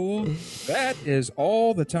 Well, that is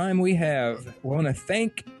all the time we have. I want to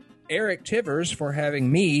thank Eric Tivers for having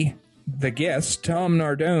me, the guest, Tom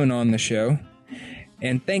Nardone, on the show.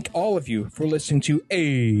 And thank all of you for listening to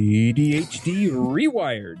ADHD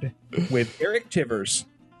Rewired with Eric Tivers.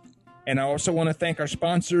 And I also want to thank our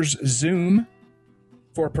sponsors, Zoom,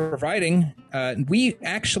 for providing. We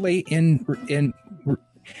actually, in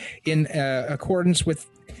accordance with,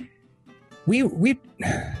 we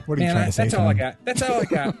What are you trying to say, that's Tom? all I got. That's all I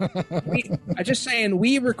got. I just saying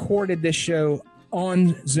we recorded this show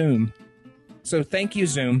on Zoom. So thank you,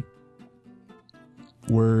 Zoom.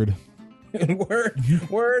 Word.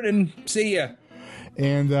 Word, and see ya.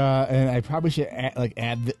 And I probably should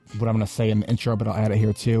add what I'm going to say in the intro, but I'll add it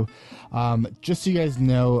here too. Just so you guys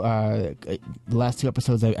know, the last 2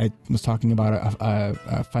 episodes I was talking about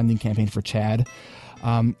a funding campaign for Chad.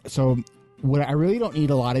 So what I really don't need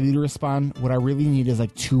a lot of you to respond. What I really need is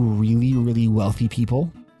like 2 really, really wealthy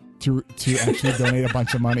people to actually donate a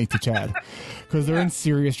bunch of money to Chad, because they're in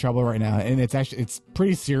serious trouble right now, and it's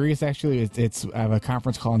pretty serious actually. I have a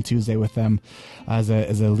conference call on Tuesday with them as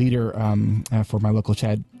a leader for my local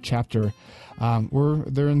Chad chapter.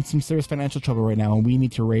 They're in some serious financial trouble right now, and we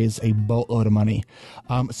need to raise a boatload of money.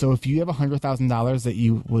 So if you have $100,000 that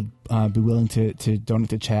you would be willing to donate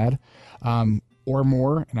to Chad, or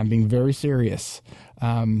more, and I'm being very serious,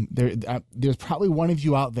 there's probably one of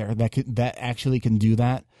you out there that actually can do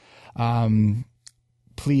that.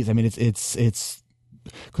 Please, I mean, it's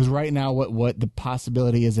because right now what the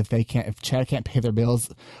possibility is, if Chad can't pay their bills,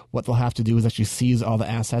 what they'll have to do is actually seize all the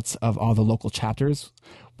assets of all the local chapters,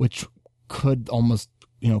 which could almost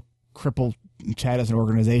cripple Chad as an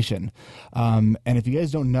organization. And if you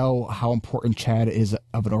guys don't know how important Chad is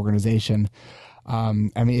of an organization, I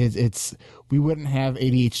mean, we wouldn't have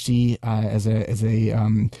ADHD as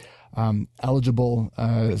a eligible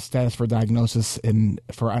status for diagnosis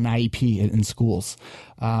for an IEP in schools.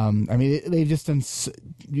 I mean, they've just done.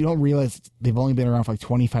 You don't realize they've only been around for like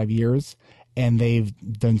 25 years, and they've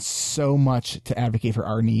done so much to advocate for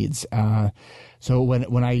our needs. So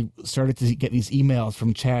when I started to get these emails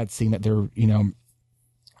from Chad saying that they're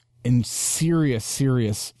in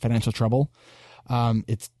serious financial trouble,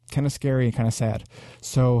 it's kind of scary and kind of sad.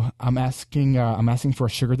 So I'm asking for a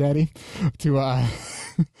sugar daddy to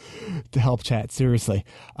help Chad. Seriously,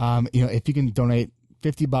 if you can donate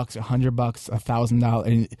 $50, $100,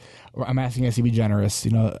 $1,000, I'm asking us to be generous.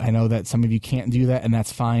 I know that some of you can't do that, and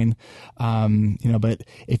that's fine. But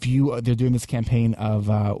if they're doing this campaign of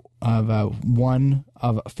 1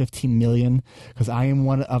 of 15 million, because I am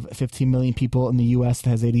one of 15 million people in the U.S. that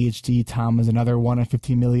has ADHD. Tom is another 1 of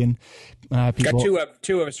 15 million people. Got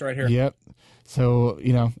two of us right here. Yep. So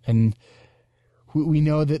and we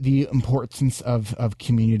know that the importance of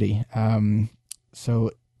community. So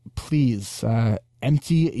please.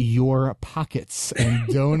 Empty your pockets and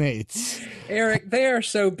donate. Eric, they are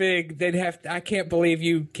so big. I can't believe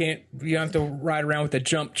you have to ride around with a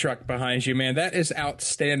jump truck behind you, man. That is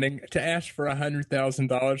outstanding. To ask for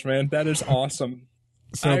 $100,000, man, that is awesome.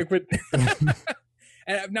 So, I would,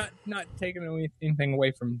 and I'm not taking anything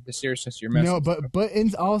away from the seriousness of your message. No, but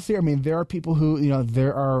in all seriousness, I mean, there are people who,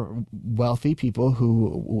 there are wealthy people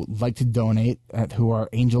who like to donate, who are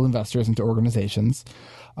angel investors into organizations.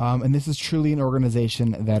 And this is truly an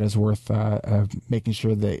organization that is worth making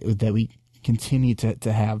sure that we continue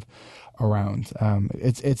to have around.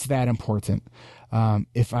 It's that important.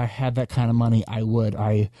 If I had that kind of money, I would.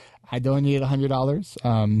 I donated $100.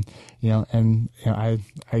 And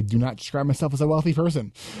I do not describe myself as a wealthy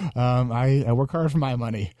person. I work hard for my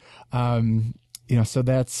money. So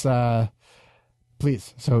that's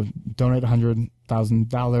please. So donate $100,000,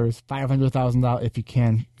 $500,000 if you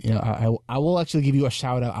can. I will actually give you a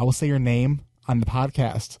shout out. I will say your name on the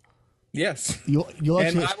podcast. Yes, you'll actually,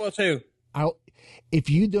 and I will too.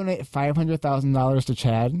 If you donate $500,000 to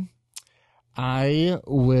Chad, I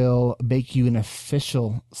will make you an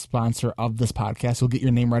official sponsor of this podcast. We'll get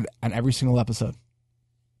your name right on every single episode.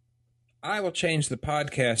 I will change the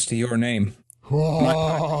podcast to your name.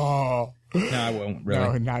 Whoa. No, I won't.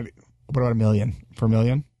 Really? No, not. What about $1 million? For $1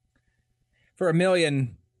 million? For $1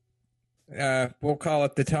 million, we'll call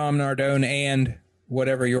it the Tom Nardone and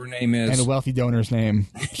whatever your name is, and a wealthy donor's name.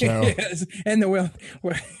 So. Yes, and the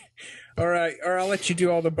all right, or I'll let you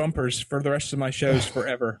do all the bumpers for the rest of my shows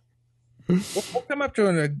forever. We'll come up to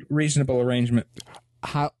a reasonable arrangement.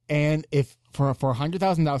 And if for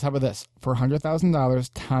 $100,000, how about this? For $100,000,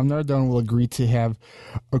 Tom Nardone will agree to have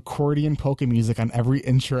accordion polka music on every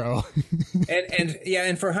intro.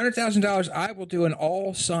 and for $100,000, I will do an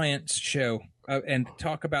all science show and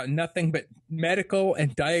talk about nothing but medical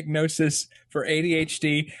and diagnosis for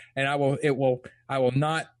ADHD. And I will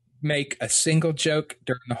not make a single joke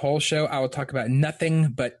during the whole show. I will talk about nothing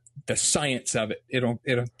but the science of it. It'll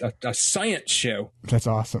a science show. That's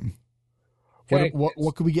awesome. Okay.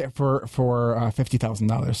 What could we get for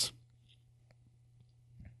 $50,000?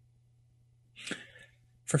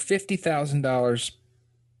 For $50,000,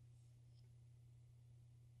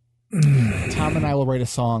 Tom and I will write a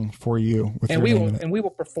song for you, and we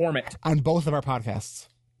will perform it on both of our podcasts.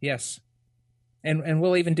 Yes. and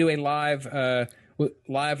we'll even do a live on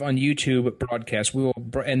YouTube broadcast. We will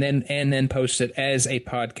and then post it as a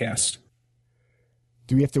podcast.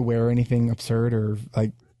 Do we have to wear anything absurd or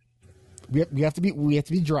like? We have to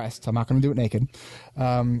be dressed. I'm not going to do it naked,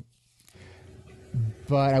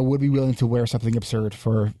 but I would be willing to wear something absurd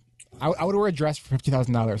for. I would wear a dress for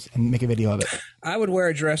 $50,000 and make a video of it. I would wear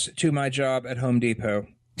a dress to my job at Home Depot.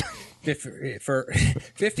 For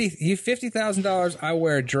 $50,000, I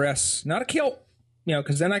wear a dress, not a kilt,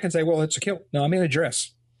 because then I can say, well, it's a kilt. No, I'm in a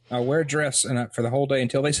dress. I'll wear a dress for the whole day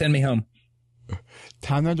until they send me home.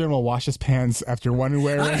 Tom Nardone will wash his pants after one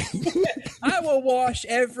wearing. I will wash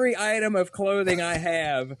every item of clothing I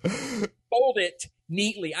have, fold it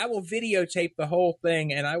neatly. I will videotape the whole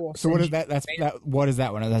thing, and I will. So what is that? What is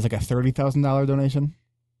that one? That's like a $30,000 donation.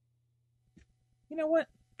 You know what?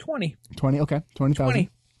 20. 20. Okay, 20,000. 20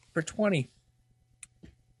 for 20.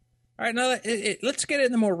 All right, now let's get it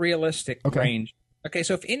in the more realistic range. Okay,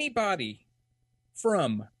 so if anybody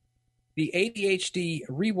from the ADHD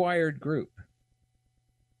Rewired group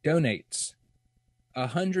donates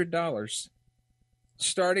 $100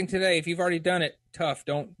 starting today, if you've already done it, tough.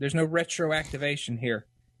 There's no retroactivation here.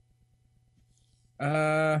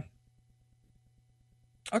 Okay,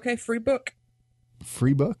 free book.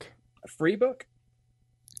 Free book? A free book.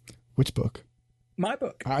 Which book? My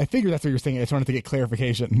book. I figured that's what you're saying. I just wanted to get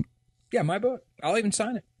clarification. Yeah, my book. I'll even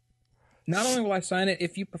sign it. Not only will I sign it,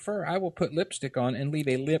 if you prefer, I will put lipstick on and leave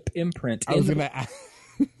a lip imprint. I was going to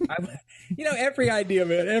every idea,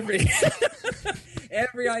 man. Every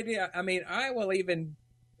idea. I mean, I will even,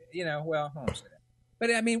 well, I won't say that.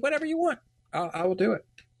 But I mean, whatever you want, I will do it.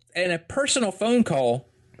 And a personal phone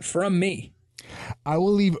call from me. I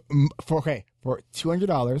will leave for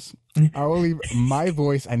 $200. I will leave my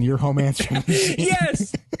voice on your home answering machine.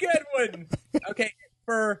 Yes, good one. Okay,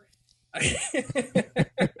 for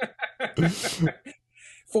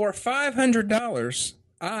 $500,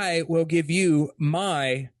 I will give you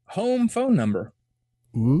my home phone number.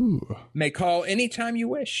 Ooh. May call anytime you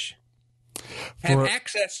wish. Have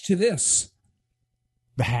access to this.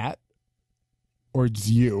 The hat? Or it's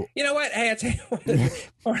you? You know what? Hey, I tell you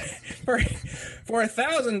what, for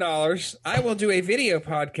 $1,000, I will do a video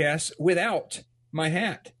podcast without my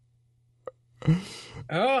hat. No,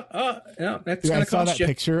 that's going to cost you. I saw that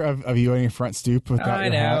picture of you on your front stoop without your hat. I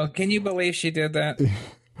know. Can you believe she did that?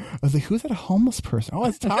 I was like, who's that, a homeless person? Oh,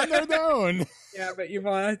 it's Tom Nardone. Yeah, but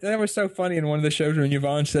Yvonne, that was so funny in one of the shows when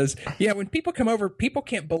Yvonne says, yeah, when people come over, people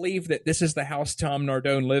can't believe that this is the house Tom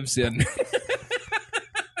Nardone lives in.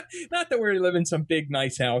 Not that we live in some big,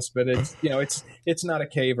 nice house, but it's, it's not a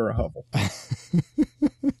cave or a hovel.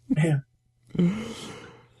 Yeah.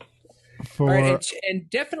 All right, and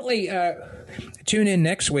definitely tune in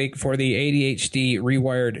next week for the ADHD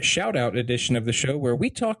Rewired shout-out edition of the show, where we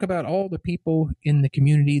talk about all the people in the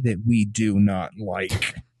community that we do not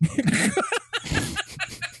like.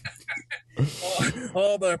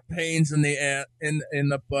 all the pains in the in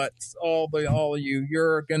the butts, all of you.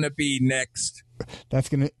 You're gonna be next. That's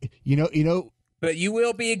gonna, But you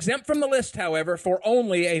will be exempt from the list, however, for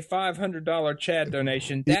only a $500 Chad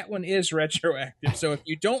donation. That one is retroactive. So if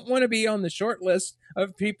you don't want to be on the short list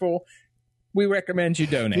of people, we recommend you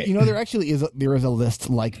donate. There actually is a list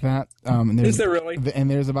like that. Is there really? And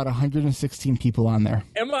there's about 116 people on there.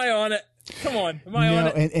 Am I on it? Come on. Am I on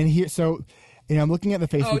it? And here, so I'm looking at the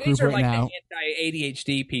Facebook group right now. The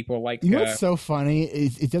anti-ADHD people. Like, what's so funny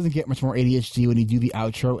is it doesn't get much more ADHD when you do the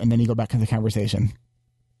outro and then you go back into the conversation.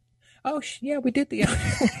 Oh, yeah, we did the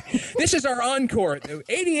This is our encore, the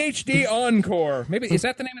ADHD encore. Maybe, is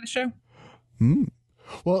that the name of the show?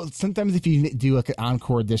 Well, sometimes if you do like an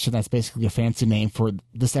encore edition, that's basically a fancy name for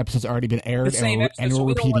this episode's already been aired, and we're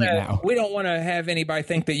repeating it now. We don't want to have anybody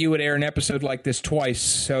think that you would air an episode like this twice,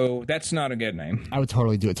 so that's not a good name. I would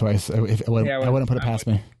totally do it twice. I wouldn't put it past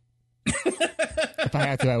me. If I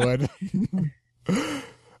had to, I would.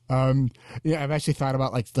 I've actually thought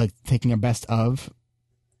about like taking a best of.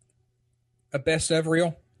 A best of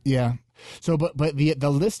reel? Yeah. So, but the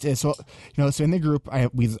list is so in the group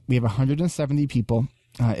we have 170 people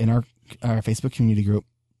in our Facebook community group,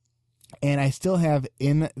 and I still have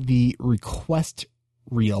in the request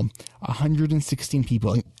reel 116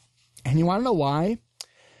 people. And you want to know why?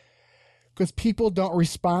 Because people don't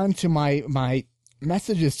respond to my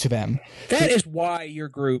messages to them. That is why your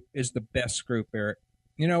group is the best group, Eric.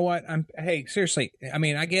 You know what? Hey, seriously. I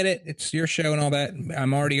mean, I get it. It's your show and all that.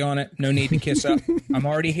 I'm already on it. No need to kiss up. I'm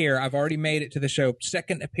already here. I've already made it to the show.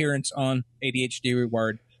 Second appearance on ADHD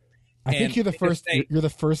Rewired. I think you're the first. You're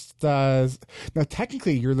the first. No,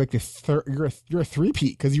 technically, you're like the third. You're a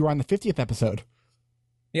three-peat because you were on the 50th episode.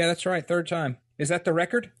 Yeah, that's right. Third time. Is that the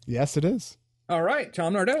record? Yes, it is. All right,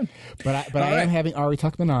 Tom Nardone. But I am having Ari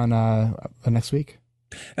Tuckman on next week.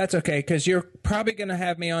 That's okay, because you're probably going to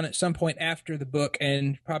have me on at some point after the book,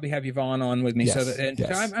 and probably have Yvonne on with me. Yes, So that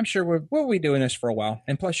yes. I'm sure we'll be doing this for a while.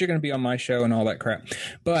 And plus, you're going to be on my show and all that crap.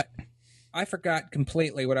 But I forgot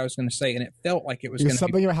completely what I was going to say, and it felt like it was going to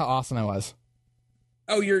something about how awesome I was.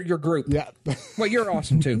 Oh, your group. Yeah. Well, you're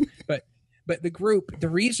awesome too. But the group, the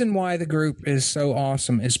reason why the group is so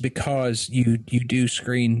awesome is because you do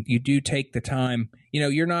screen, you do take the time.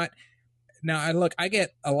 You're not. Now, I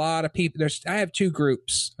get a lot of people. I have two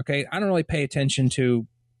groups. Okay, I don't really pay attention to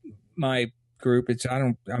my group.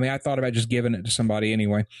 I thought about just giving it to somebody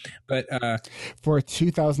anyway. But for a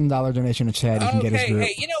 $2,000 donation to Chad, you can get his group.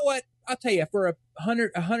 Hey, you know what? I'll tell you, for a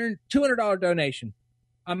 $200 donation,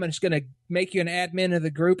 I'm just going to make you an admin of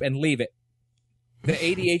the group and leave it. The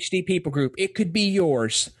ADHD people group. It could be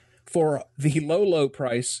yours for the low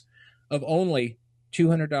price of only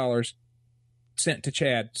 $200 sent to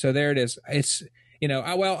Chad. So there it is. It's,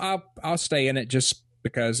 I'll stay in it just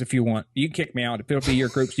because if you want. You can kick me out. If it'll be your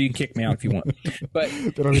group, so you can kick me out if you want. But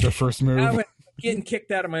that'll be the first move. Getting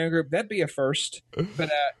kicked out of my own group, that'd be a first.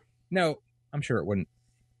 But no, I'm sure it wouldn't.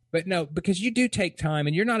 But no, because you do take time,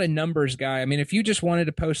 and you're not a numbers guy. I mean, if you just wanted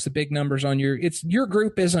to post the big numbers on your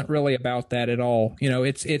group isn't really about that at all.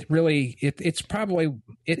 It's probably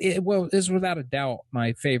without a doubt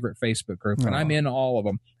my favorite Facebook group, and I'm in all of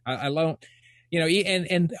them. I don't,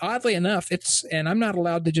 and oddly enough, and I'm not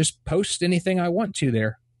allowed to just post anything I want to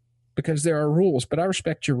there, because there are rules, but I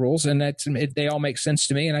respect your rules, and they all make sense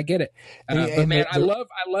to me, and I get it. But man, I love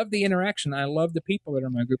the interaction. I love the people that are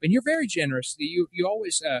in my group, and you're very generous. You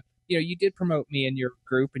always, you did promote me in your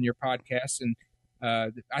group and your podcast, and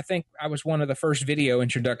I think I was one of the first video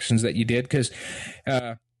introductions that you did, because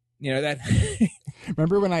that.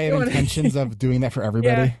 Remember when I had intentions of doing that for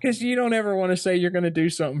everybody? Yeah, because you don't ever want to say you're going to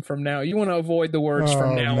do something from now. You want to avoid the words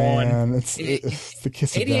from now on. It's the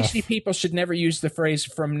kiss of ADHD death. people should never use the phrase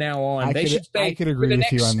from now on. I could agree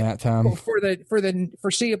with you on that, Tom. For the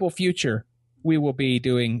foreseeable future, we will be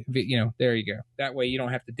doing. There you go. That way, you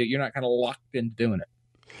don't have to do. You're not kind of locked into doing it.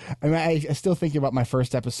 I mean, I still think about my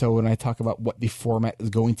first episode when I talk about what the format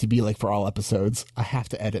is going to be like for all episodes. I have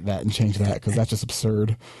to edit that and change that because that's just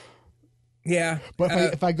absurd. Yeah. But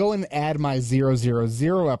if I go and add my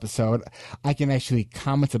 000 episode, I can actually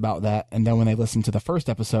comment about that. And then when they listen to the first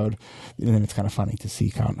episode, then it's kind of funny to see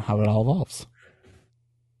how it all evolves.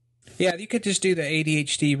 Yeah, you could just do the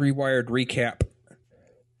ADHD Rewired recap.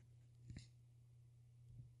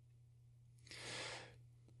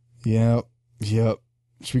 Yep.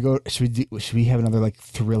 Should we have another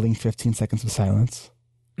thrilling 15 seconds of silence?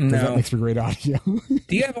 No. That makes for great audio.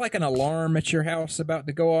 Do you have an alarm at your house about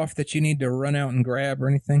to go off that you need to run out and grab or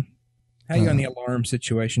anything? How are you on the alarm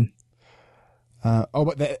situation? I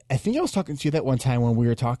think I was talking to you that one time when we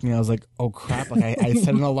were talking. I was like, "Oh crap!" I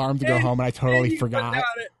set an alarm to go home and I totally forgot.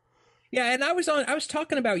 Yeah, and I was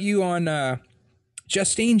talking about you on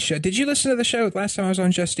Justine's show. Did you listen to the show last time I was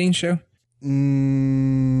on Justine's show?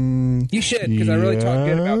 You should, because I really talked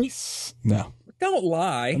good about you. No, don't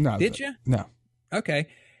lie. No, did you? No. Okay.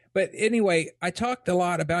 But anyway, I talked a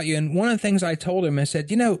lot about you, and one of the things I told him, I said,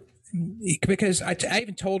 because I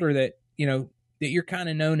even told her that, that you're kind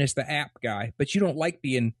of known as the app guy, but you don't like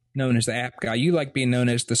being known as the app guy. You like being known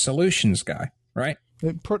as the solutions guy, right?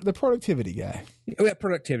 The productivity guy. Oh, yeah,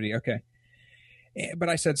 productivity, okay. But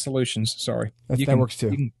I said solutions, sorry. That works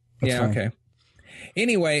too. Yeah, fine. Okay.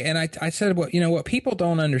 Anyway, and I said, what people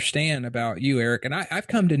don't understand about you, Eric, and I've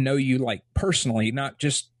come to know you personally, not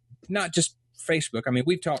just Facebook. I mean,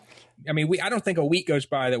 we've talked. I mean, I don't think a week goes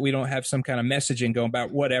by that we don't have some kind of messaging going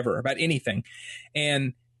about anything.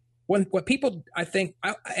 And what people, I think,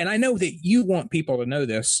 and I know that you want people to know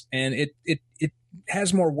this, and it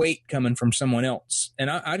has more weight coming from someone else.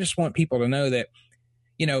 And I just want people to know that,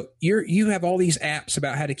 you have all these apps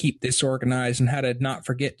about how to keep this organized and how to not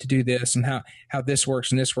forget to do this and how this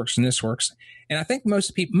works and this works and this works. And I think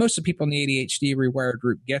most of the people in the ADHD Rewired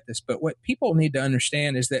group get this. But what people need to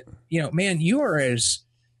understand is that, man, you are as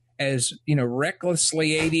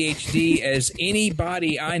recklessly ADHD as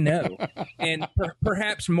anybody I know, and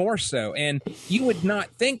perhaps more so. And you would not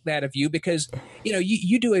think that of you because,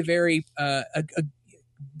 you do a very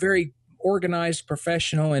very organized,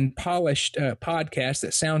 professional, and polished podcast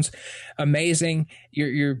that sounds amazing.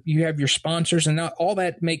 You have your sponsors, and all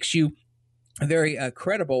that makes you very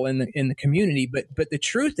credible in the community. But the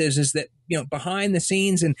truth is that behind the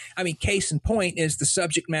scenes, and I mean, case in point is the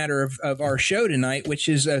subject matter of our show tonight, which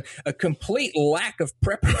is a complete lack of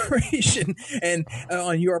preparation and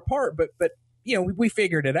on your part. But we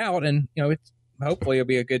figured it out, and hopefully it'll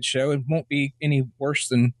be a good show. It won't be any worse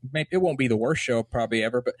than, maybe it won't be the worst show probably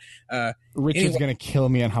ever, but Richard's anyway. going to kill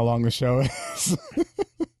me on how long the show is.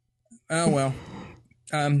 Oh, well.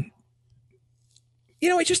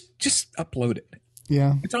 Just upload it.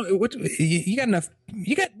 Yeah. It's all, what, you got enough,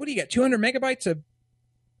 what do you got, 200 megabytes of,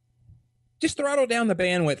 just throttle down the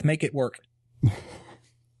bandwidth, make it work.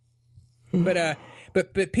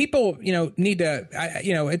 But people, need to,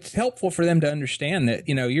 it's helpful for them to understand that,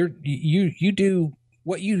 you do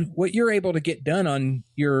what you're able to get done on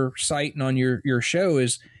your site and on your show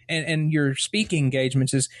is, and your speaking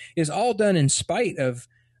engagements is all done in spite of,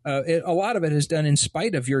 a lot of it is done in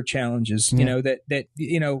spite of your challenges, but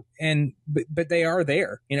they are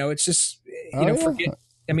there, it's just, forget,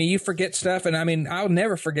 you forget stuff. And I'll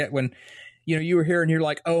never forget when, you were here and you're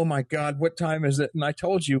like, oh my God, what time is it? And I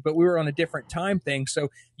told you, but we were on a different time thing. So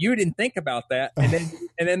you didn't think about that. And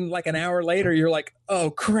then like an hour later, you're like, oh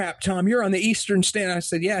crap, Tom, you're on the Eastern Standard. I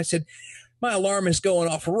said, yeah. I said, my alarm is going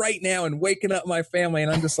off right now and waking up my family.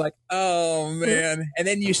 And I'm just like, oh man. And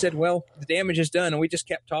then you said, well, the damage is done. And we just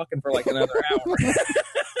kept talking for like another hour.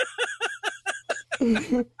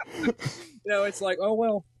 It's like, oh,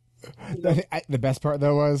 well. The best part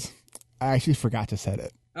though was I actually forgot to set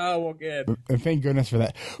it. Oh, well, good. And thank goodness for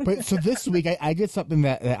that. But so this week I did something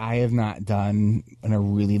that I have not done in a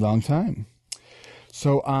really long time.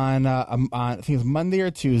 So on I think it's Monday or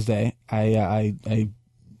Tuesday, I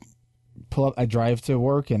pull up, I drive to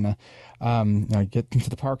work, and I get into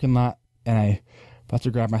the parking lot, and I about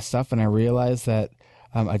to grab my stuff, and I realize that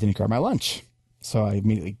I didn't grab my lunch. So I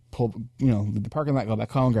immediately pull, the parking lot, go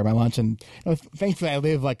back home, grab my lunch, and thankfully I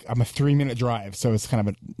live I'm a 3-minute drive, so it's kind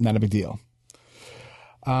of not a big deal.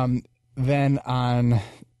 Then on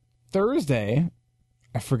Thursday,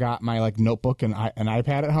 I forgot my notebook and an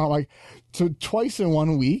iPad at home. So twice in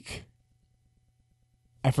 1 week,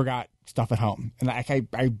 I forgot stuff at home, and I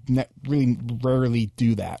really rarely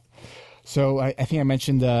do that. So I think I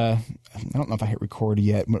mentioned, I don't know if I hit record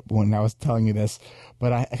yet when I was telling you this,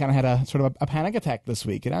 but I kind of had a sort of a panic attack this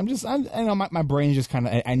week, and I know my brain just kind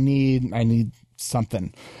of, I need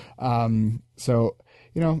something. So,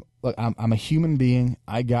 look, I'm a human being.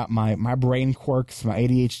 I got my brain quirks, my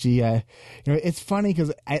ADHD. It's funny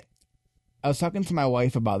because I was talking to my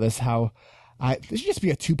wife about this, how this should just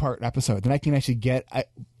be a 2-part episode. Then I can actually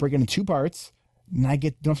break it into 2 parts, and I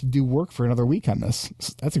don't have to do work for another week on this.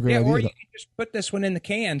 That's a great idea. Or you can just put this one in the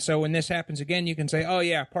can, so when this happens again, you can say, oh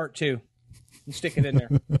yeah, part 2. You stick it in there.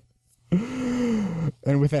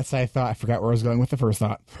 And with that side thought, I forgot where I was going with the first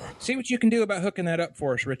thought. See what you can do about hooking that up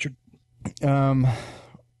for us, Richard. Oh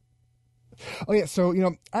yeah, so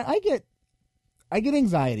I get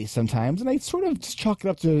anxiety sometimes, and I sort of just chalk it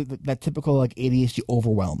up to that typical ADHD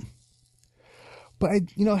overwhelm. But I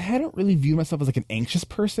hadn't really viewed myself as an anxious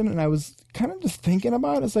person, and I was kind of just thinking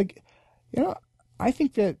about it. It's I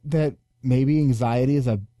think that maybe anxiety is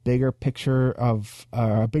a bigger picture of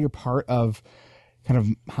a bigger part of kind of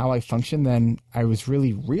how I function than I was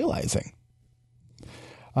really realizing.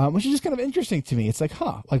 Which is just kind of interesting to me. It's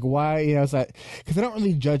why, is that, because I don't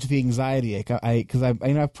really judge the anxiety. Because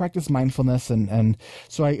I've practiced mindfulness, and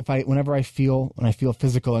so whenever I feel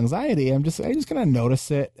physical anxiety, I just kind of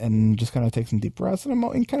notice it and just kind of take some deep breaths, and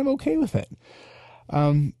I'm kind of okay with it.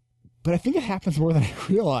 But I think it happens more than I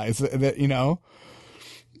realize that,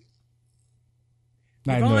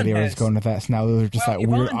 I have no idea where it's going with that. So now there's just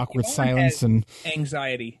weird, awkward silence and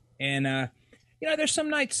anxiety. And, there's some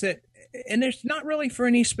nights that, and there's not really for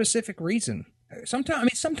any specific reason.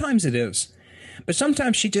 Sometimes it is, but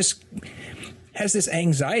sometimes she just has this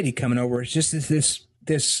anxiety coming over. It's just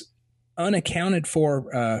this unaccounted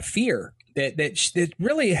for fear that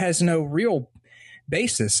really has no real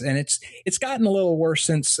basis, and it's gotten a little worse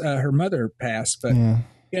since her mother passed. But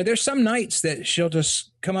there's some nights that she'll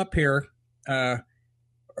just come up here.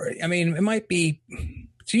 It might be.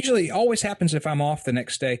 It's usually always happens if I'm off the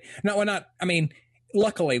next day.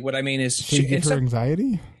 Luckily, what I mean is... She gives her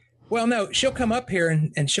anxiety? Well, no, she'll come up here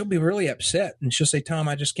and she'll be really upset. And she'll say, Tom,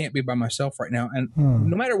 I just can't be by myself right now. And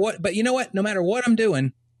no matter what, but you know what? No matter what I'm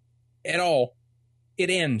doing at all, it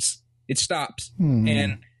ends. It stops.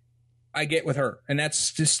 And I get with her. And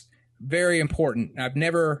that's just very important. I've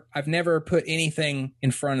never put anything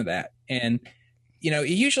in front of that. And,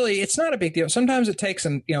 usually it's not a big deal. Sometimes it takes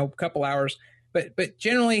a couple hours, but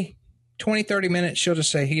generally 20, 30 minutes, she'll just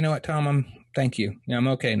say, hey, you know what, Tom, thank you. I'm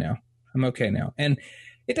okay now. And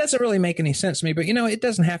it doesn't really make any sense to me, but it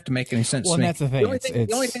doesn't have to make any sense to me. That's the thing.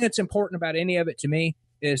 The only thing that's important about any of it to me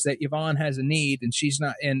is that Yvonne has a need, and she's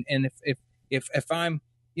not. And if I'm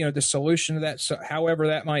the solution to that, so however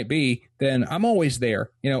that might be, then I'm always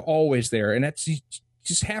there. Always there. And that's, you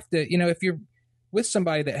just have to. If you're with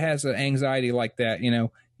somebody that has an anxiety like that,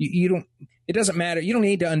 you don't, it doesn't matter. You don't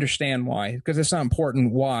need to understand why, because it's not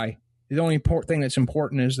important why. The only important thing that's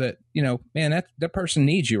important is that, man, that person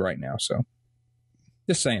needs you right now. So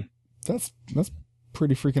just saying. That's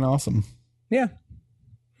pretty freaking awesome. Yeah.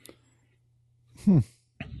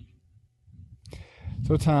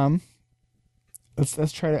 So Tom,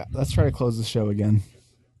 let's try to close the show again.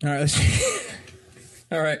 All right.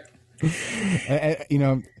 All right.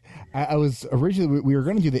 I was originally, we were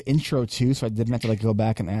going to do the intro too, so I didn't have to go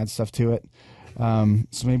back and add stuff to it.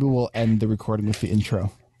 So maybe we'll end the recording with the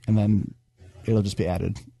intro, and then it'll just be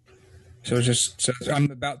added. So I'm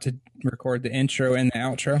about to record the intro and the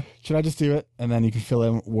outro. Should I just do it, and then you can fill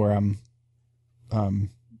in where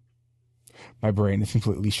my brain is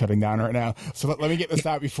completely shutting down right now. So let me get this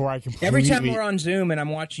out before I completely... Every time we're on Zoom and I'm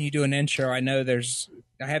watching you do an intro, I know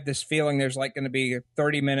I have this feeling there's going to be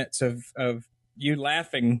 30 minutes of you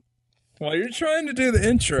laughing while you're trying to do the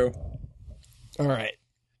intro. All right.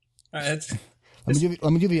 Let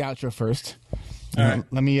me do the outro first. All right.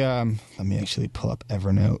 Let me actually pull up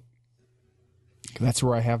Evernote. That's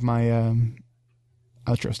where I have my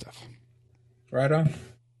outro stuff. Right on.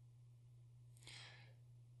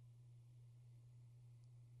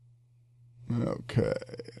 Okay,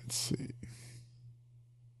 let's see.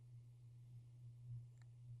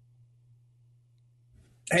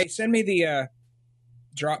 Hey, send me the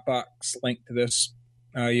Dropbox link to this.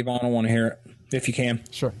 Yvonne will want to hear it, if you can.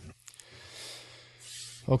 Sure.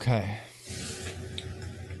 Okay.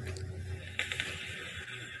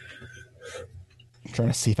 I'm trying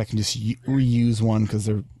to see if I can just reuse one because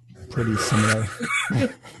they're pretty similar.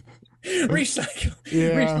 Recycle.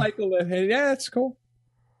 Yeah. Recycle it. Yeah, that's cool.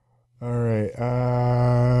 All right.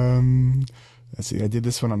 Let's see. I did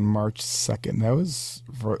this one on March 2nd. That was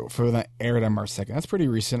for that aired on March 2nd. That's pretty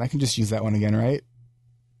recent. I can just use that one again, right?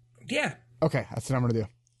 Yeah. Okay. That's what I'm going to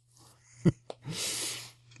do.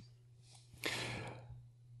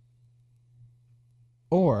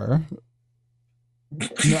 Or... No, I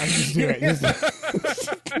can just do it.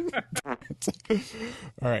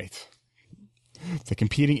 All right. The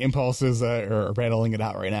competing impulses are battling it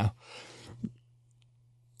out right now.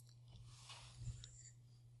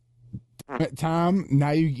 Tom,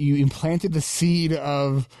 now you implanted the seed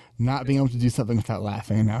of not being able to do something without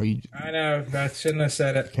laughing, and now you... I know. I shouldn't have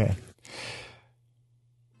said it. Okay.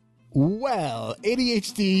 Well,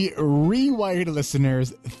 ADHD Rewired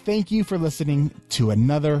listeners, thank you for listening to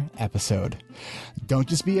another episode. Don't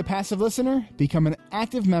just be a passive listener, become an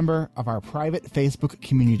active member of our private Facebook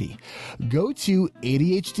community. Go to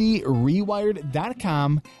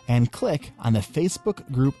ADHDrewired.com and click on the Facebook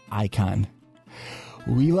group icon.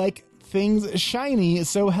 We like things shiny,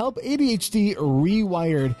 so help ADHD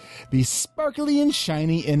Rewired be sparkly and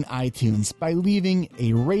shiny in iTunes by leaving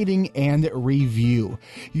a rating and review.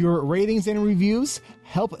 Your ratings and reviews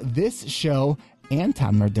help this show and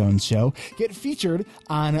Tom Nardone Show get featured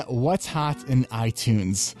on What's Hot in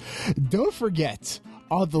iTunes. Don't forget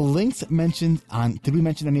all the links mentioned on... Did we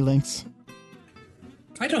mention any links?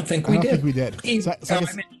 I don't think we did. I think we did. So I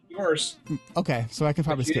mentioned yours. Okay, so I can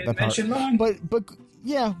probably skip that part. Mine. But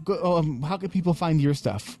yeah, how can people find your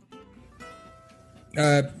stuff?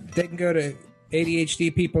 They can go to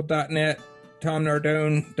ADHDpeople.net,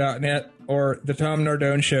 TomNardone.net, or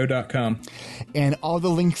theTomNardoneShow.com. And all the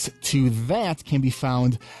links to that can be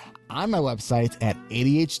found on my website at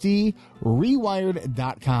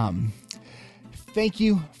ADHDrewired.com. Thank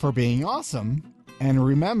you for being awesome. And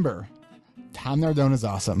remember, Tom Nardone is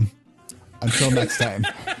awesome. Until next time.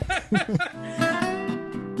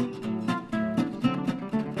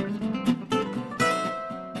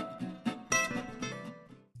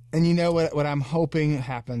 And you know what I'm hoping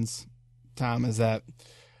happens, Tom, is that,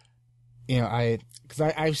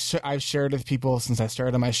 because I've shared with people since I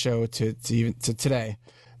started my show to today,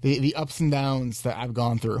 the ups and downs that I've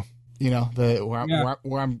gone through,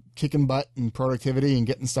 where I'm kicking butt and productivity and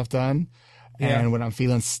getting stuff done. Yeah. And when I'm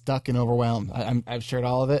feeling stuck and overwhelmed, I've shared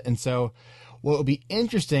all of it. And so what would be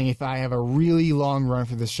interesting if I have a really long run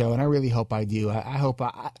for this show, and I really hope I do. I hope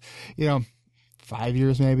 5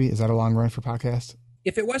 years maybe. Is that a long run for podcast?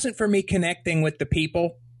 If it wasn't for me connecting with the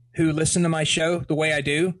people who listen to my show the way I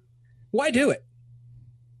do, why do it?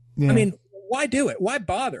 Yeah. I mean, why do it? Why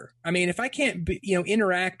bother? I mean, if I can't,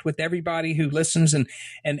 interact with everybody who listens and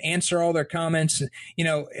answer all their comments,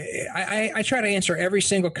 I try to answer every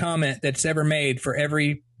single comment that's ever made for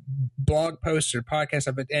every blog post or podcast.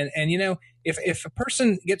 And if a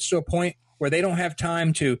person gets to a point where they don't have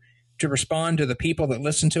time to respond to the people that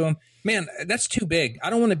listen to them, man, that's too big. I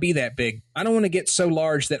don't want to be that big. I don't want to get so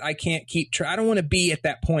large that I can't keep I don't want to be at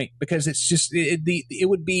that point, because it's just, it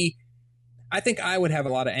would be, I think I would have a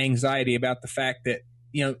lot of anxiety about the fact that,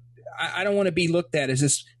 I don't want to be looked at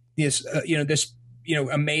as this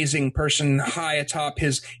amazing person high atop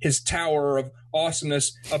his tower of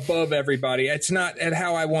awesomeness above everybody. It's not at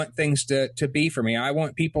how I want things to be for me. I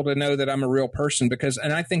want people to know that I'm a real person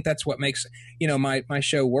and I think that's what makes, my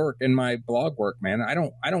show work and my blog work, man. I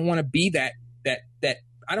don't want to be that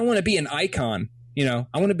I don't want to be an icon, I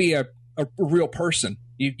want to be a real person.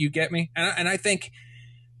 You get me? And I think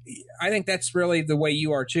that's really the way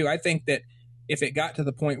you are too. I think that if it got to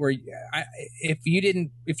the point where if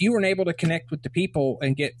you weren't able to connect with the people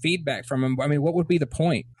and get feedback from them, I mean, what would be the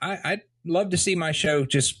point? I'd love to see my show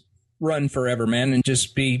just run forever, man, and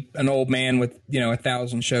just be an old man with,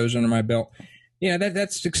 1,000 shows under my belt.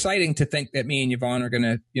 That's exciting to think that me and Yvonne are going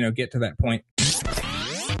to, get to that point.